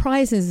 So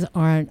surprises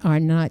are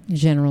not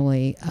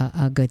generally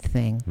a good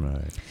thing.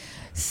 Right.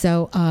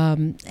 So,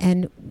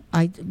 and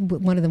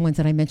one of the ones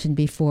that I mentioned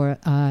before,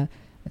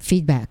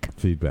 feedback.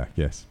 Feedback,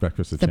 yes.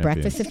 Breakfast of the Champions.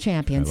 Breakfast of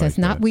Champions. Like That's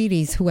not that.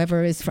 Wheaties,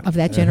 whoever is of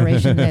that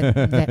generation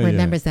that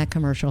remembers that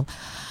commercial.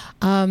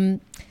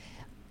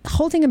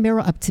 Holding a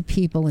mirror up to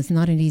people is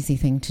not an easy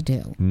thing to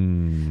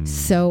do.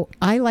 So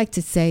I like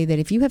to say that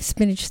if you have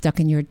spinach stuck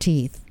in your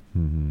teeth,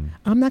 I'm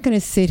not going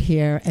to sit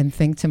here and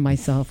think to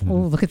myself, oh,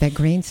 look at that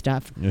green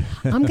stuff.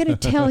 I'm going to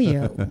tell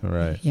you,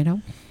 Right. you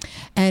know.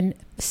 And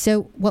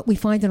so what we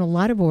find in a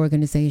lot of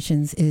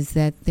organizations is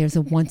that there's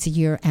a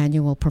once-a-year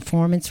annual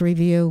performance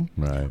review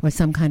or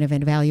some kind of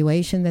an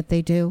evaluation that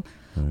they do.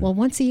 Right. Well,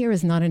 once a year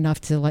is not enough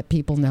to let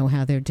people know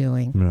how they're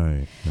doing.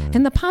 Right.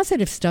 And the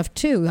positive stuff,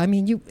 too. I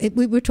mean,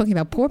 we were talking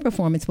about poor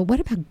performance, but what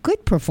about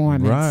good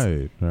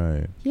performance?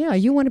 Right. Yeah,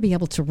 you want to be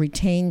able to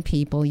retain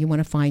people. You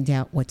want to find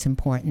out what's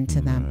important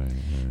to them. Right.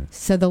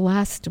 So the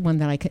last one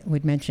that I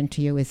would mention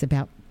to you is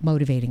about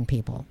motivating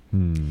people.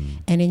 And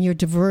in your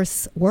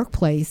diverse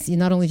workplace, you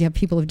not only have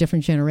people of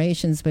different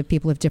generations, but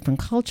people of different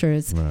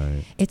cultures.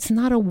 Right. It's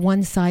not a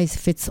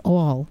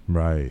one-size-fits-all.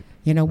 Right.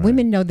 You know,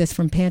 women know this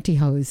from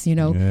pantyhose. You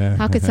know,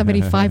 how could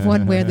somebody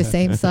 5'1" wear the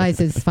same size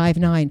as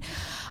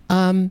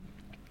 5'9"?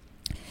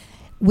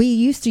 We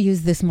used to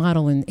use this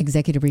model in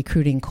executive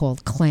recruiting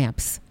called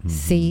CLAMPS,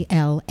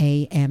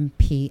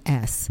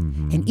 CLAMPS.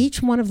 And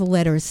each one of the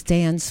letters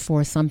stands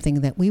for something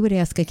that we would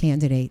ask a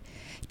candidate.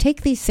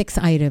 Take these 6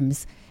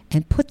 items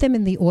and put them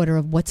in the order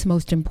of what's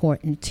most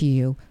important to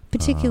you,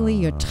 particularly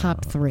your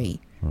top 3.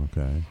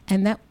 Okay.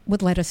 And that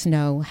would let us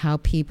know how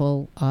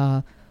people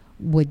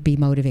would be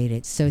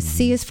motivated. So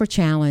C is for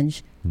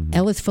challenge,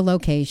 L is for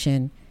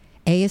location,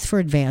 A is for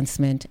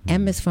advancement,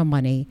 M is for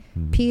money,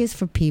 P is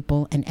for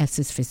people, and S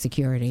is for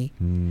security.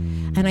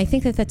 And I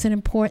think that that's an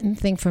important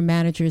thing for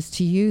managers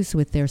to use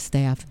with their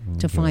staff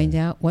to find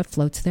out what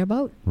floats their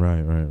boat.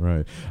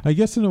 Right. I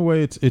guess in a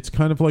way it's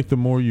kind of like the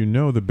more you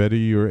know, the better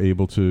you're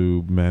able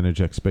to manage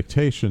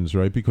expectations,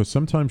 right? Because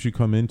sometimes you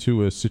come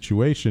into a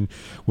situation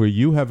where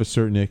you have a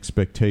certain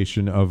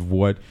expectation of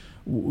what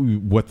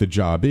the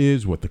job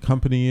is, what the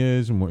company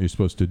is, and what you're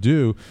supposed to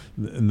do.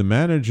 And the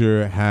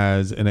manager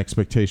has an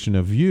expectation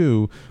of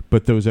you,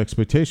 but those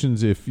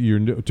expectations, if you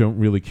don't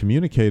really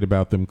communicate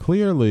about them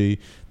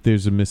clearly,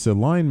 there's a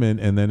misalignment,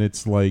 and then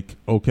it's like,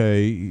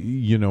 okay,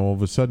 you know, all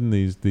of a sudden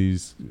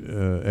these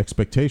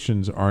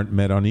expectations aren't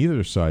met on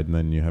either side, and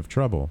then you have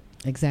trouble.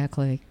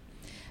 Exactly.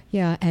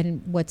 Yeah,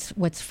 and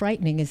what's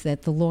frightening is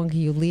that the longer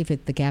you leave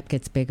it, the gap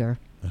gets bigger.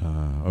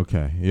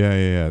 Okay.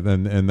 Yeah.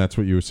 And that's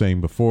what you were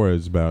saying before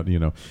is about, you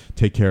know,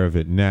 take care of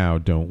it now,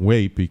 don't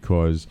wait,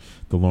 because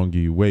the longer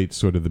you wait,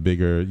 sort of the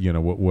bigger, you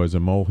know, what was a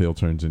molehill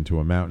turns into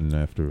a mountain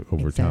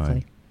over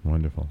time.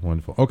 Wonderful.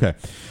 Okay.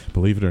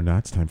 Believe it or not,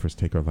 it's time for us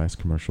to take our last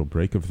commercial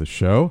break of the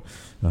show.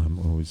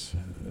 Always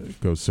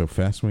goes so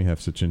fast when we have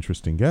such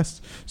interesting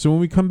guests. So when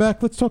we come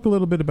back, let's talk a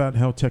little bit about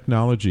how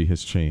technology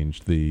has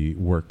changed the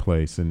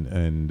workplace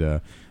and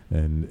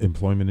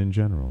employment in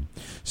general.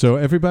 So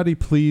everybody,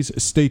 please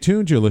stay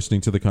tuned. You're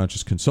listening to the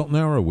Conscious Consultant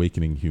Hour,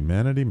 Awakening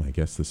Humanity. My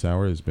guest this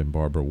hour has been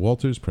Barbara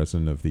Walters,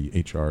 president of the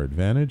HR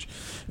Advantage,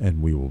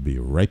 and we will be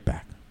right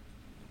back.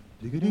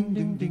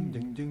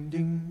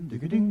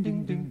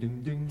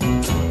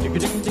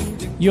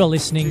 You're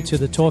listening to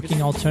the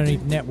Talking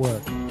Alternative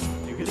Network.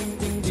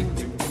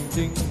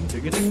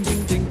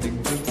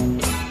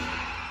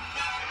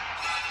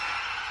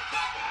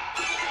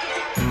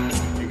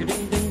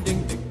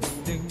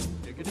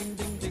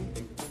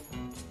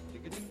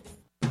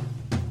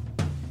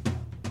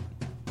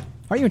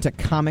 Are you into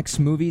comics,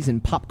 movies,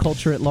 and pop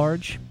culture at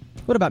large?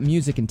 What about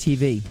music and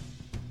TV?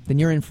 Then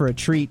you're in for a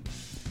treat.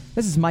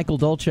 This is Michael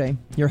Dolce,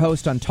 your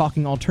host on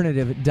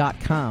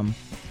TalkingAlternative.com.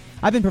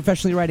 I've been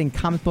professionally writing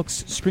comic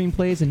books,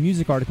 screenplays, and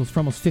music articles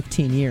for almost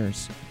 15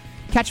 years.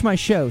 Catch my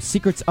show,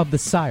 Secrets of the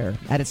Sire,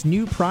 at its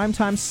new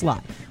primetime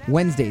slot,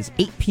 Wednesdays,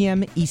 8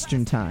 p.m.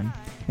 Eastern Time,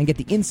 and get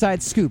the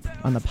inside scoop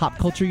on the pop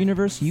culture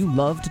universe you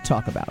love to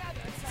talk about.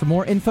 For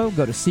more info,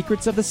 go to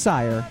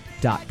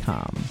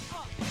secretsofthesire.com.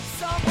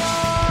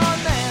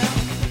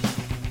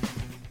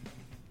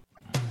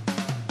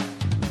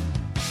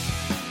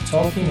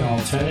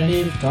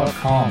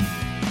 TalkingAlternative.com.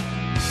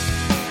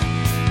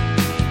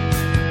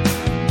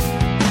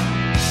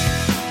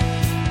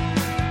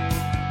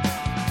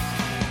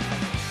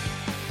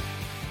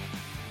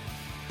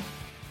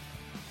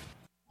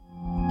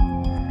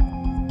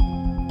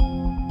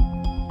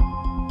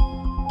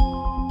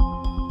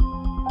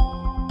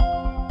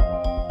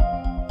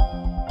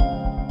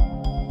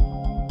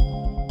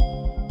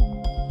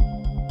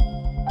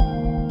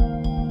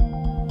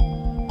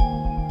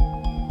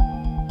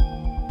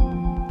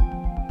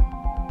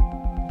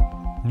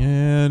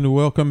 And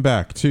welcome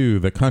back to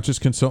the Conscious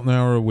Consultant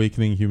Hour,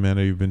 Awakening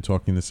Humanity. We've been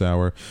talking this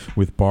hour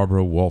with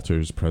Barbara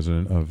Walters,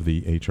 president of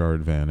the HR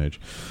Advantage.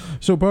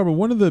 So, Barbara,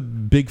 one of the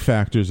big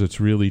factors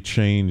that's really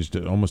changed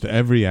almost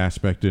every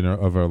aspect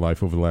of our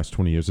life over the last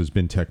 20 years has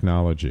been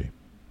technology.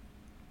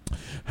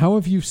 How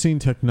have you seen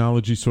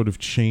technology sort of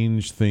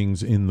change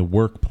things in the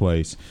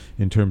workplace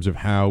in terms of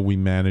how we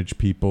manage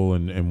people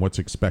and what's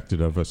expected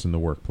of us in the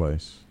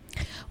workplace?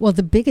 Well,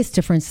 the biggest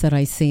difference that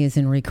I see is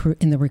in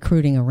the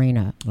recruiting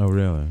arena. Oh,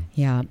 really?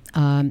 Yeah.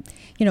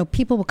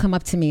 People will come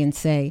up to me and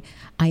say,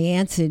 I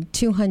answered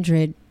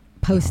 200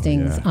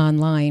 postings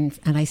online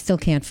and I still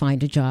can't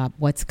find a job.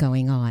 What's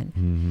going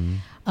on?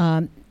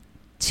 Mm-hmm.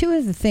 Two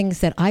of the things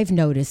that I've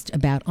noticed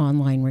about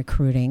online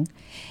recruiting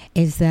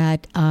is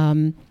that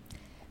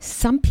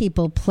some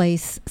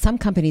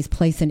companies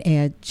place an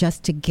ad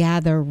just to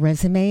gather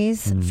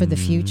resumes for the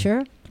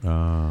future.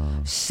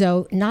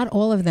 So not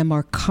all of them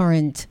are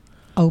current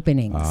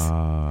openings.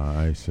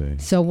 I see.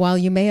 So while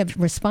you may have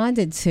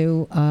responded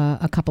to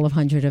a couple of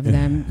hundred of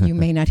them, you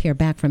may not hear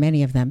back from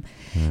any of them.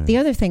 Right. The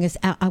other thing is,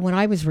 when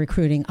I was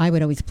recruiting, I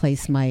would always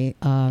place my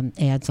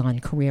ads on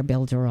Career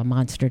Builder or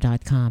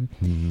Monster.com.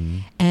 Mm-hmm.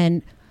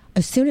 And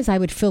as soon as I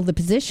would fill the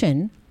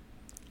position,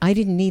 I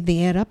didn't need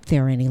the ad up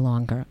there any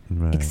longer,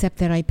 except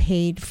that I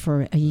paid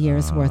for a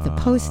year's worth of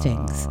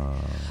postings.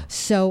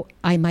 So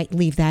I might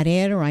leave that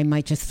ad, or I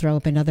might just throw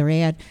up another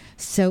ad.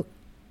 So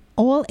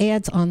all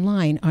ads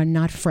online are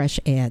not fresh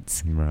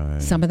ads.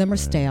 Right, some of them are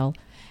stale.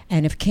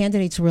 And if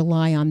candidates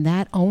rely on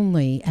that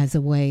only as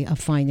a way of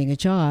finding a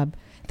job,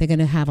 they're going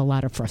to have a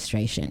lot of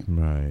frustration.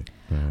 Right.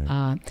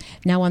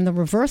 Now, on the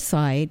reverse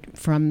side,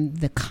 from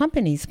the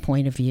company's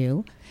point of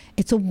view,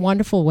 it's a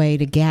wonderful way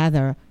to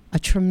gather a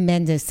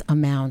tremendous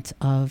amount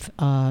of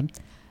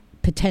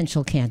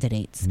potential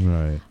candidates.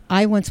 Right.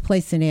 I once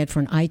placed an ad for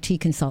an IT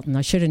consultant.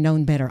 I should have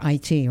known better,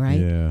 IT, right?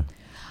 Yeah.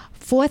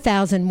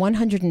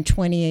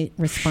 4,128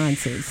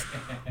 responses.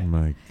 Oh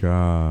my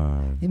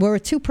God. We're a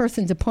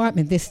two-person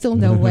department. There's still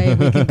no way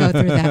we can go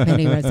through that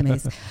many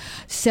resumes.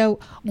 So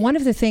one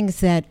of the things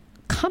that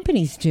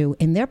companies do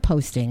in their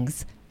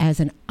postings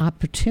as an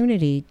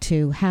opportunity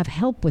to have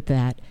help with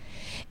that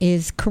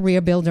is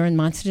Career Builder and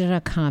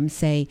Monster.com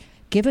say,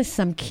 give us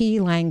some key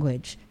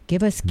language.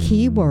 Give us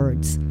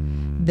keywords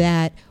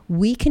that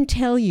we can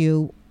tell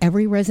you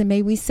every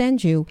resume we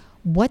send you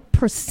what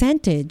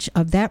percentage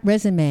of that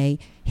resume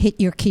hit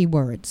your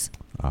keywords.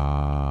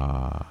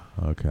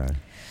 Okay.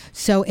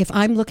 So if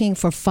I'm looking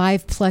for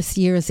 5+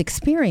 years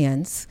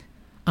experience,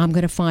 I'm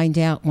going to find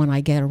out when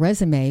I get a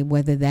resume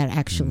whether that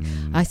actually...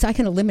 So I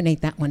can eliminate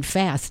that one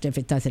fast if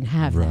it doesn't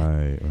have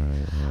that.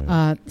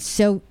 Right.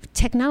 So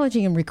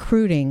technology in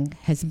recruiting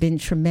has been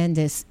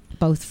tremendous,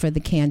 both for the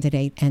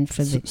candidate and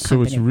for the company.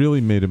 So it's really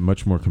made it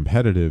much more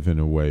competitive in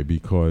a way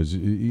because,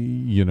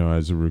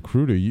 as a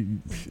recruiter,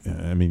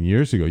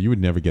 years ago, you would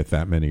never get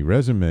that many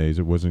resumes.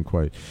 It wasn't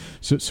quite.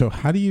 So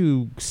how do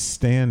you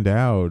stand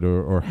out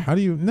or how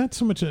do you, not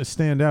so much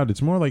stand out,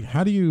 it's more like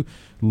how do you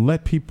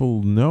let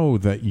people know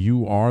that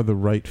you are the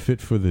right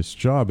fit for this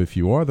job if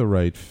you are the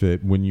right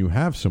fit when you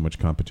have so much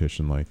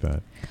competition like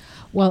that?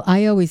 Well,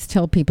 I always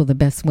tell people the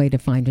best way to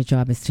find a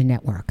job is to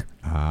network.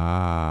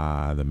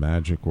 The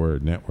magic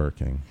word,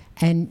 networking.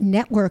 And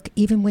network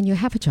even when you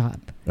have a job.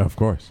 Of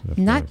course.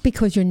 Not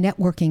because you're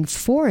networking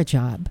for a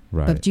job,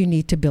 but you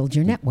need to build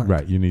your network.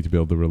 Right, you need to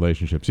build the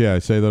relationships. Yeah, I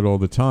say that all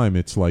the time.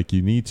 It's like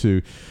you need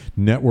to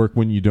network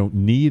when you don't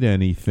need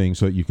anything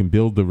so that you can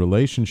build the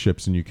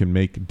relationships and you can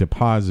make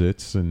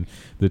deposits, and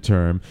the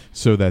term,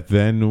 so that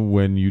then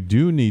when you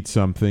do need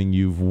something,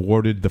 you've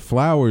watered the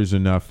flowers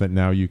enough that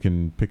now you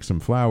can pick some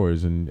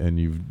flowers and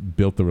you've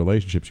built the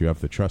relationships. You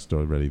have the trust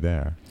already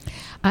there.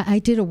 I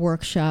did a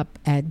workshop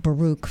at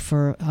Baruch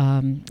for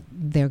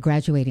their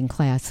graduating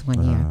class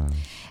one year.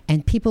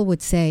 And people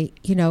would say,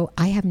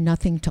 I have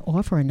nothing to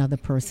offer another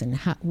person.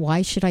 How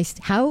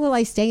will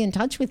I stay in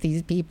touch with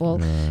these people?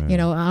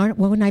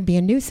 Wouldn't I be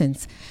a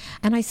nuisance?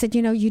 And I said,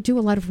 you do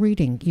a lot of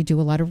reading. You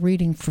do a lot of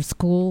reading for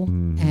school,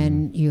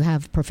 and you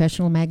have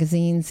professional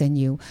magazines, and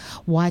you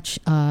watch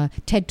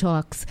TED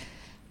Talks.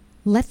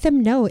 Let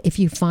them know if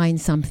you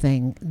find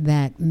something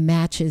that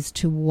matches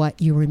to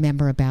what you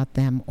remember about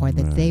them or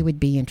that they would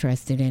be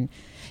interested in.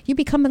 You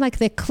become like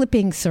the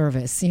clipping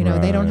service.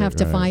 They don't have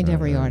to find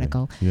every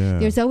article. Yeah.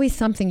 There's always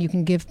something you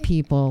can give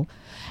people.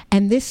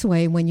 And this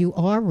way, when you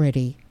are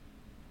ready,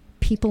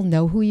 people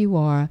know who you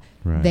are.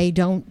 Right. They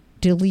don't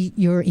delete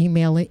your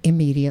email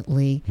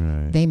immediately.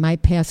 Right. They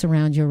might pass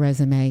around your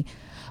resume.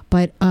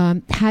 But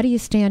how do you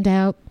stand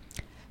out?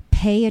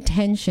 Pay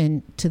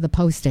attention to the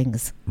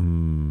postings.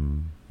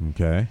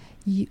 Okay.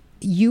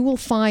 You will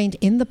find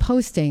in the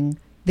posting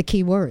the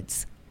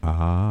keywords.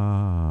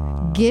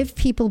 Give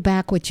people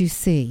back what you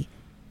see.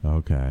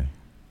 Okay.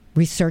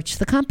 Research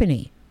the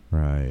company.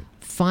 Right.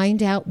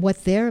 Find out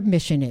what their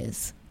mission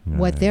is,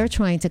 what they're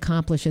trying to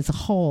accomplish as a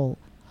whole,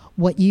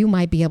 what you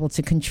might be able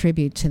to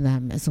contribute to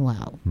them as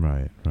well.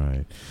 Right.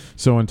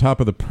 So on top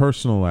of the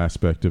personal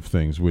aspect of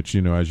things, which,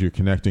 as you're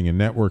connecting and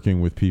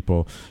networking with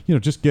people,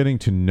 just getting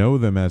to know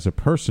them as a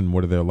person,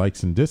 what are their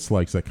likes and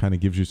dislikes, that kind of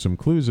gives you some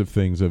clues of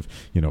things of,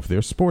 if they're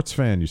a sports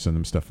fan, you send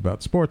them stuff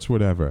about sports,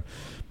 whatever.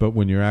 But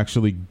when you're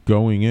actually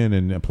going in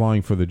and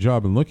applying for the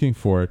job and looking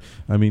for it,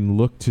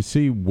 look to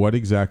see what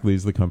exactly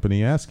is the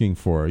company asking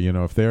for.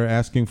 If they're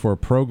asking for a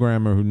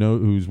programmer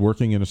who's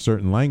working in a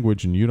certain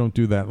language and you don't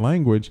do that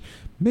language,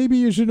 maybe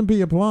you shouldn't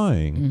be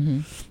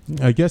applying.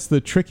 I guess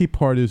the tricky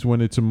part is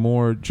when it's a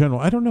more general,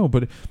 I don't know,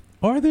 but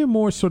are there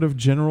more sort of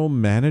general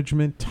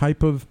management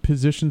type of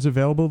positions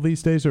available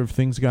these days, or have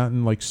things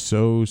gotten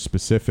so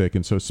specific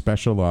and so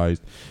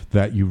specialized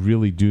that you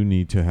really do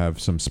need to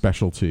have some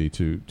specialty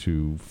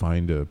to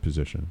find a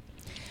position?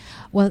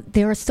 Well,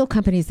 there are still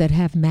companies that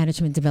have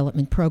management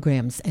development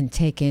programs and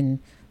take in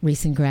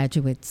recent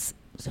graduates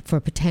for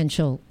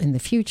potential in the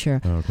future.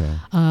 Okay.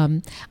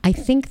 I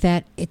think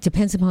that it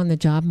depends upon the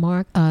job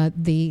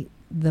the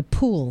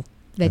pool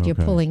that you're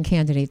pulling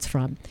candidates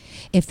from.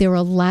 If there are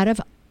a lot of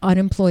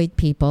unemployed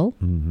people,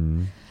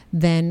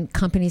 then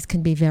companies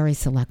can be very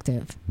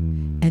selective.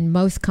 And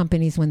most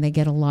companies, when they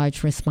get a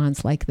large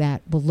response like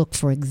that, will look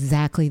for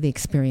exactly the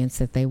experience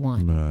that they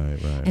want. Right.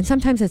 And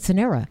sometimes it's an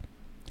error.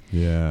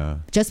 Yeah.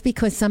 Just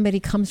because somebody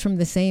comes from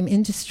the same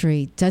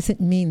industry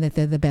doesn't mean that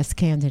they're the best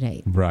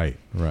candidate. Right.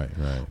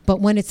 But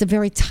when it's a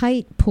very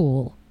tight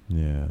pool,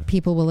 yeah,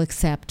 people will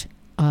accept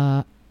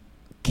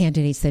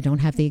candidates that don't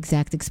have the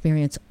exact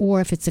experience,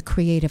 or if it's a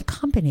creative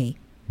company,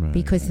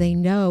 because they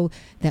know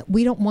that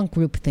we don't want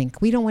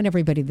groupthink. We don't want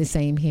everybody the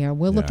same here.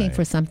 We're looking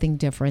for something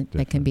different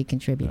that can be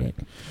contributed.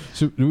 Right.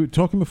 So we were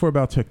talking before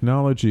about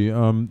technology.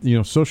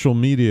 Social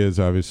media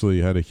has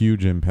obviously had a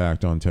huge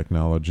impact on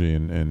technology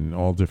and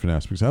all different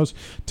aspects. How's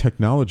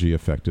technology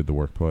affected the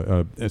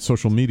workplace?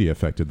 Social media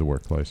affected the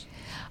workplace?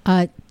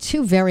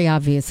 Two very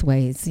obvious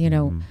ways.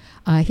 Here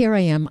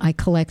I am. I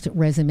collect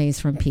resumes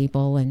from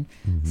people, and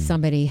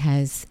somebody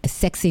has a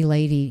sexy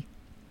lady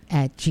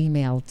at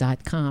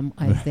gmail.com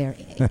as their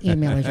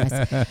email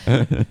address.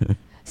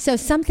 So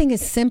something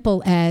as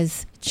simple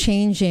as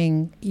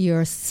changing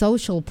your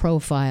social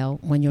profile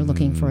when you're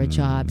looking for a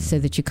job so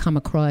that you come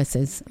across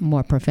as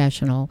more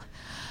professional.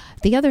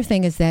 The other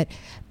thing is that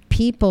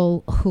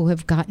people who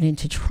have gotten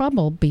into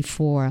trouble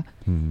before,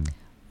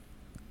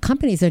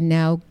 companies are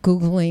now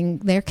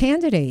Googling their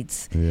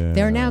candidates. Yeah.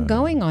 They're now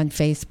going on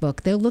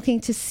Facebook. They're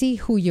looking to see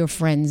who your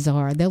friends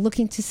are. They're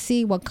looking to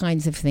see what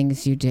kinds of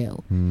things you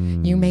do.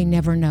 You may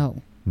never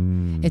know.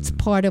 It's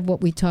part of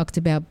what we talked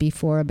about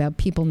before about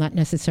people not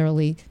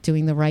necessarily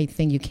doing the right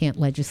thing. You can't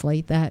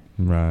legislate that.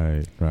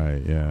 Right,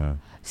 yeah.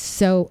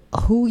 So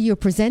who you're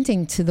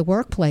presenting to the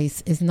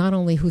workplace is not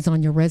only who's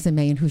on your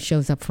resume and who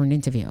shows up for an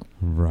interview.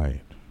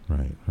 Right.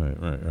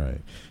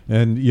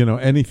 And,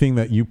 anything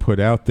that you put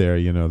out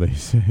there, they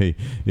say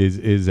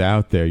is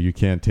out there. You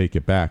can't take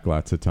it back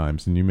lots of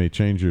times. And you may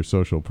change your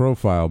social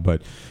profile,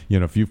 but,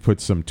 if you've put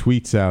some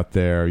tweets out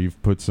there,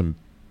 you've put some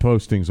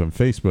postings on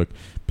Facebook,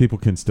 people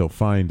can still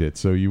find it.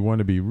 So you want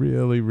to be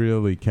really,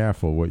 really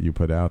careful what you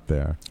put out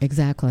there.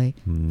 Exactly.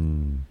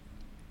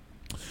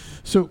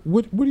 So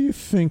what do you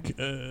think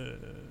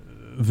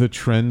the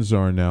trends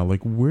are now?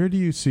 Where do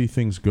you see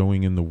things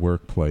going in the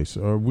workplace?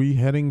 Are we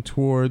heading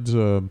towards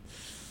a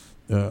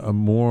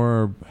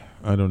more,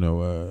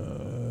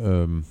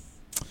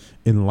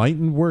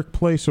 enlightened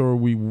workplace, or are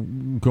we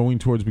going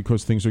towards,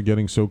 because things are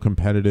getting so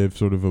competitive,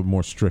 sort of a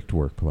more strict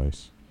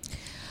workplace?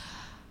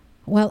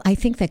 Well, I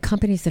think that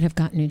companies that have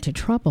gotten into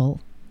trouble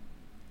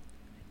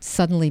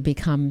suddenly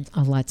become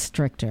a lot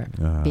stricter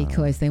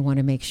because they want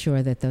to make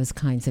sure that those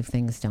kinds of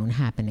things don't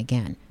happen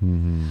again.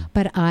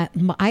 But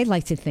I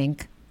like to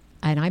think,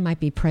 and I might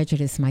be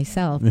prejudiced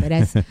myself, but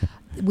as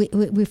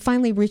we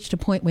finally reached a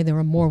point where there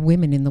are more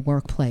women in the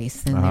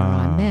workplace than there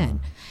are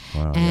men.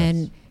 Wow,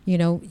 and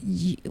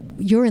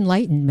you're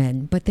enlightened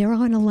men, but there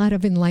aren't a lot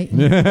of enlightened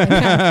women.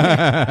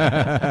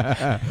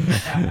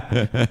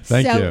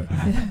 Thank you.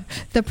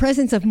 The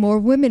presence of more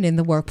women in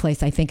the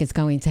workplace, I think, is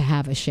going to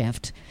have a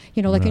shift.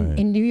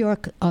 In New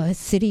York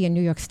City and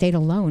New York State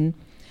alone,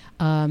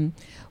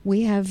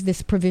 we have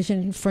this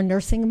provision for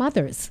nursing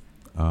mothers.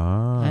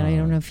 And I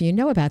don't know if you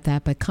know about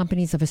that, but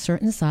companies of a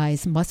certain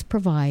size must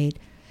provide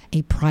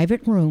a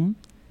private room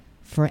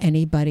for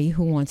anybody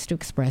who wants to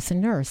express a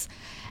nurse.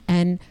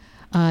 And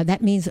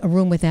that means a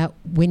room without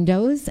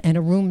windows and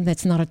a room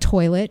that's not a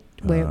toilet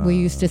where we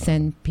used to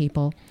send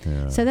people.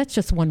 Yeah. So that's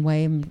just one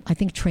way. I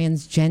think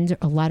transgender,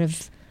 a lot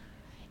of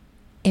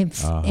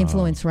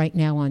influence right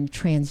now on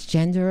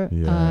transgender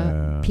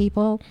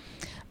people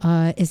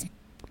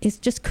is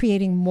just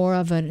creating more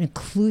of an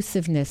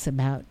inclusiveness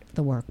about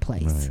the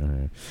workplace.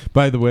 Right.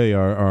 By the way,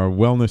 our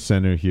wellness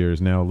center here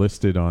is now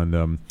listed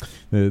on.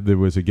 There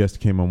was a guest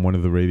who came on one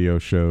of the radio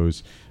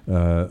shows.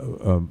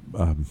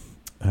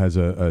 has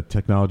a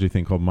technology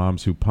thing called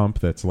Moms Who Pump.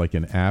 That's like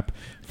an app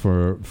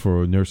for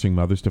nursing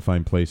mothers to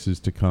find places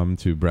to come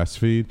to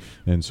breastfeed.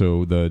 And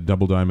so the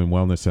Double Diamond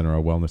Wellness Center,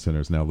 our wellness center,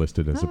 is now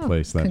listed as a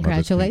place that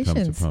mothers can come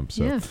to pump.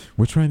 So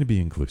we're trying to be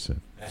inclusive.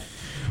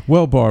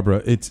 Well,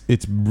 Barbara, it's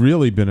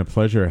really been a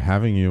pleasure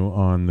having you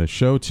on the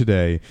show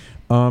today.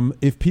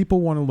 If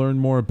people want to learn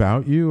more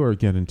about you or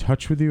get in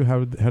touch with you,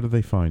 how do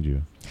they find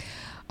you?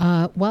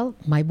 Well,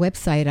 my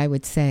website, I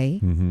would say,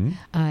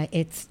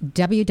 it's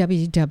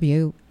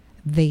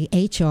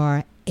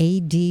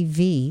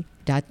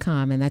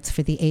www.theHRADV.com, and that's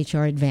for the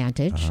HR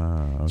Advantage.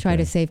 Okay. Try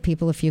to save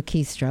people a few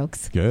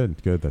keystrokes. Good.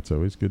 That's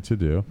always good to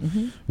do.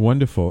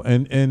 Wonderful.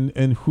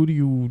 And who do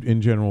you,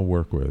 in general,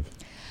 work with?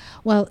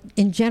 Well,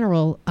 in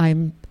general,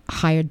 I'm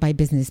hired by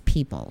business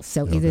people.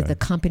 So either the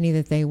company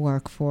that they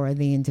work for or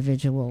the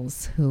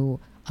individuals who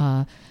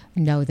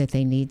know that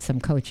they need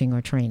some coaching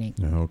or training.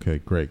 Okay,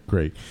 great.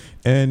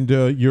 And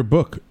your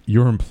book,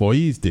 Your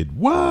Employees Did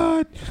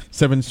What?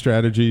 7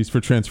 Strategies for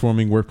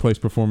Transforming Workplace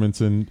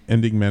Performance and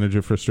Ending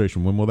Manager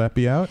Frustration. When will that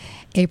be out?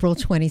 April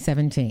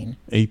 2017.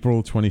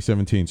 April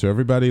 2017. So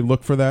everybody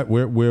look for that.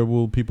 Where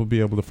will people be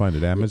able to find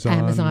it?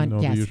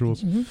 Amazon, yes. The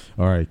usuals?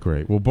 All right,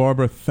 great. Well,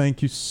 Barbara,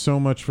 thank you so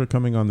much for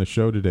coming on the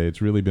show today.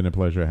 It's really been a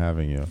pleasure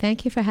having you.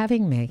 Thank you for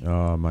having me.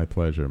 Oh, my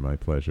pleasure.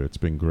 It's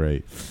been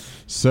great.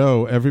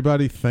 So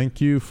everybody,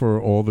 thank you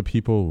for all the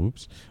people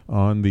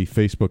on the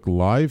Facebook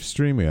live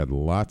stream. We had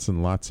lots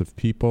and lots of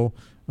people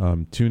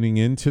tuning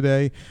in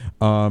today.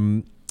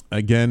 Once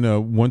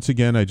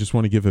again, I just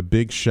want to give a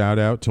big shout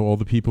out to all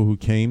the people who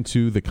came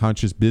to the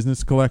Conscious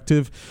Business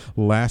Collective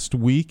last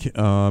week.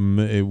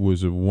 It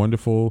was a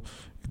wonderful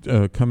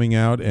coming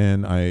out,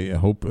 and I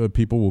hope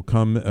people will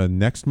come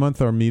next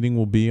month. Our meeting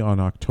will be on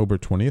October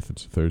 20th.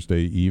 It's a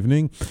Thursday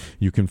evening.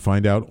 You can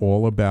find out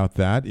all about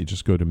that. You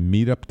just go to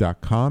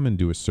meetup.com and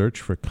do a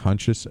search for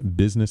Conscious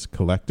Business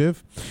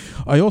Collective.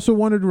 I also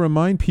wanted to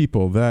remind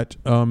people that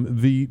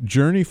the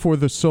Journey for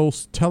the Soul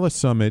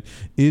Telesummit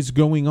is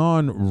going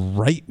on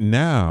right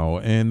now,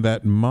 and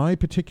that my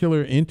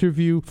particular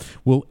interview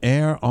will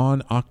air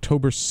on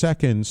October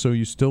 2nd, so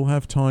you still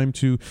have time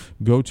to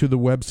go to the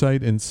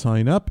website and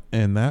sign up.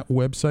 And that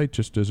website,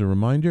 just as a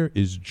reminder,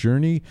 is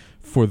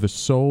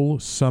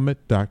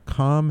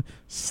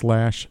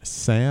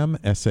journeyforthesoulsummit.com/Sam,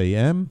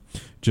 SAM.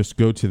 Just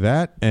go to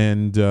that,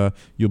 and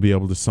you'll be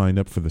able to sign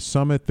up for the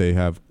summit. They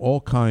have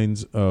all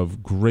kinds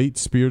of great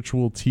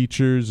spiritual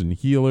teachers and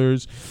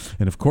healers.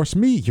 And, of course,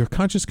 me, your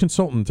conscious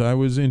consultant. I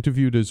was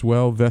interviewed as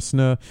well.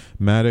 Vesna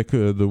Maddock,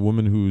 the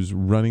woman who's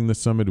running the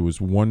summit, who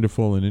was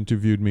wonderful and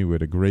interviewed me. We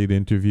had a great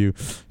interview,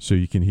 so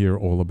you can hear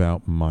all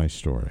about my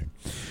story.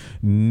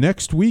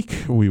 Next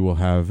week, we will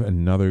have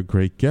another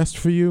great guest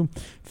for you.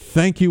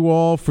 Thank you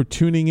all for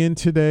tuning in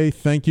today.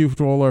 Thank you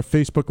to all our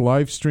Facebook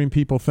live stream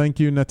people. Thank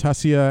you,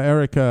 Natasha,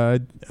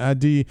 Erica,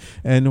 Adi,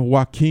 and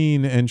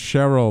Joaquin, and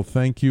Cheryl.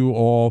 Thank you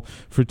all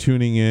for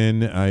tuning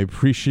in. I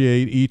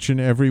appreciate each and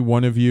every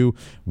one of you.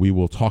 We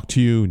will talk to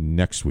you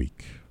next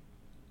week.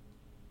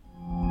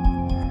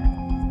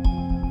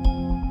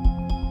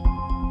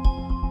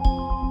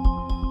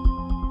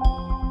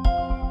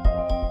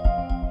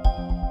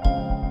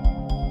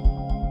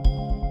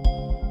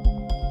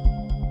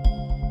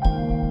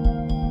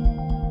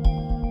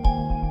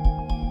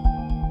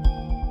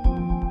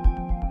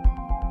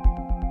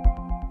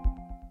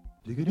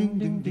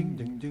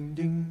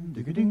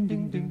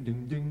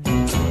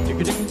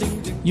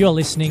 You're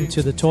listening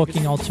to the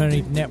Talking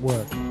Alternative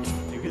Network.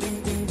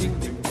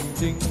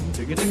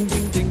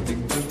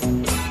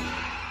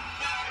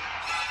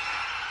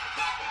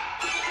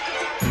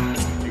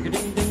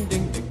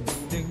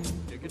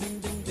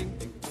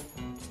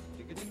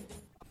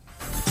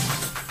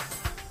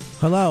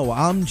 Hello,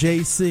 I'm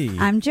JC.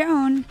 I'm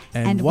Joan.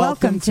 And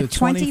welcome to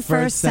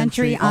 21st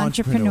Century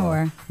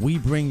Entrepreneur. We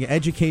bring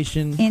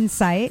education,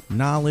 insight,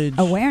 knowledge,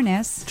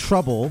 awareness,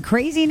 trouble,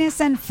 craziness,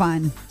 and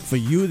fun for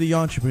you, the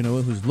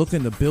entrepreneur who's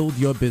looking to build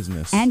your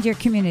business and your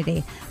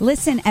community.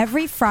 Listen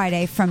every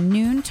Friday from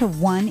noon to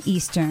 1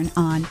 Eastern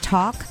on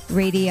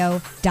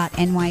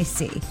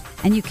talkradio.nyc.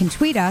 And you can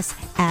tweet us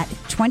at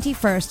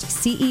 21st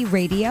CE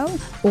Radio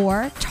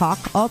or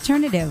Talk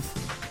Alternative.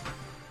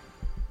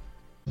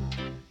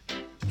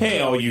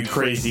 Hey, all you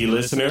crazy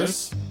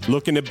listeners.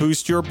 Looking to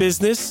boost your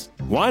business?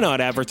 Why not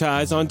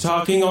advertise on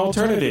Talking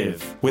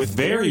Alternative with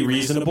very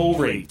reasonable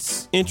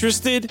rates?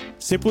 Interested?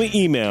 Simply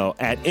email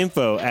at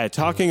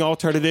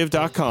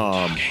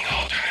info@talkingalternative.com.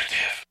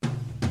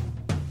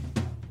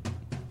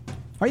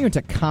 Are you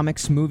into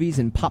comics, movies,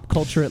 and pop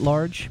culture at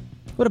large?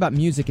 What about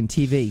music and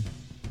TV?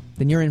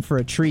 Then you're in for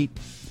a treat.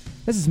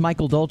 This is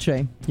Michael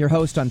Dolce, your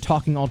host on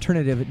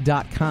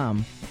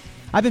talkingalternative.com.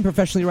 I've been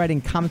professionally writing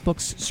comic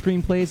books,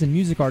 screenplays, and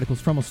music articles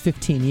for almost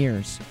 15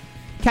 years.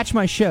 Catch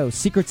my show,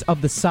 Secrets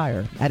of the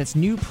Sire, at its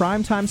new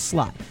primetime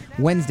slot,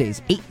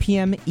 Wednesdays, 8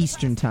 p.m.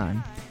 Eastern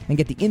Time, and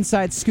get the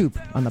inside scoop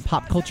on the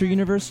pop culture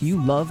universe you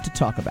love to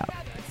talk about.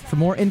 For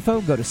more info,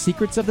 go to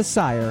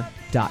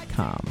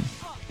secretsofthesire.com.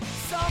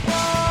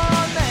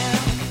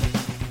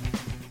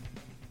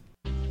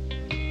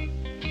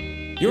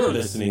 You're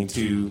listening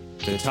to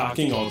the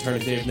Talking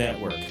Alternative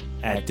Network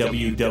at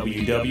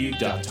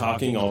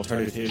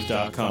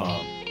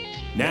www.talkingalternative.com.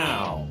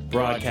 Now,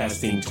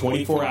 broadcasting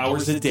 24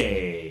 hours a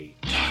day.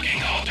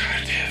 Talking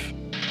Alternative.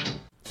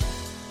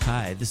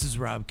 Hi, this is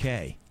Rob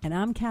Kay. And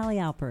I'm Callie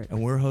Alpert.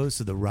 And we're hosts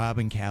of The Rob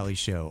and Callie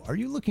Show. Are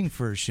you looking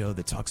for a show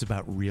that talks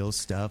about real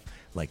stuff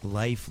like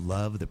life,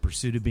 love, the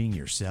pursuit of being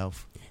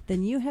yourself?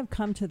 Then you have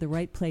come to the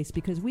right place,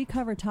 because we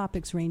cover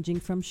topics ranging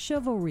from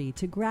chivalry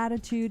to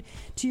gratitude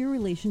to your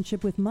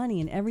relationship with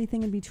money and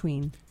everything in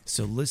between.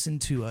 So listen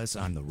to us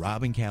on The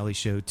Rob and Callie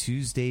Show,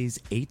 Tuesdays,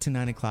 8 to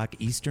 9 o'clock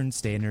Eastern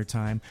Standard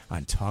Time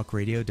on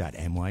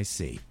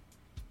talkradio.nyc.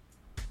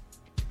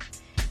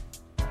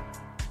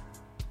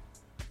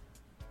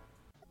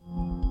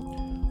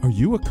 Are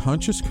you a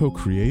conscious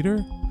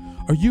co-creator?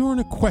 Are you on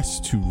a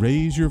quest to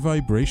raise your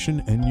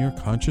vibration and your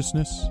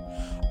consciousness?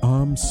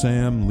 I'm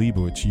Sam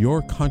Liebowitz,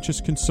 your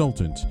conscious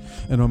consultant,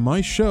 and on my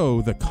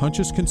show, The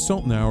Conscious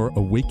Consultant Hour,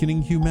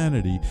 Awakening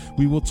Humanity,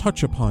 we will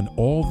touch upon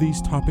all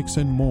these topics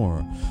and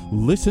more.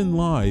 Listen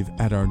live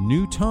at our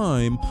new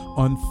time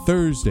on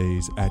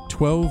Thursdays at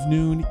 12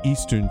 noon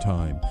Eastern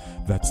Time.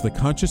 That's The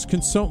Conscious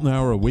Consultant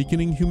Hour,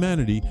 Awakening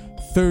Humanity,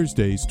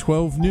 Thursdays,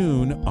 12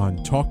 noon on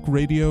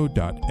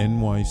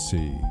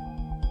talkradio.nyc.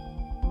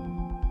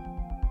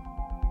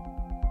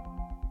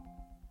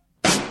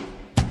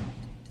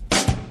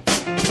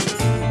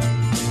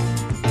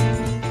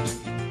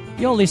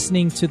 You're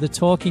listening to the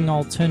Talking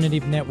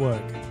Alternative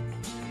Network.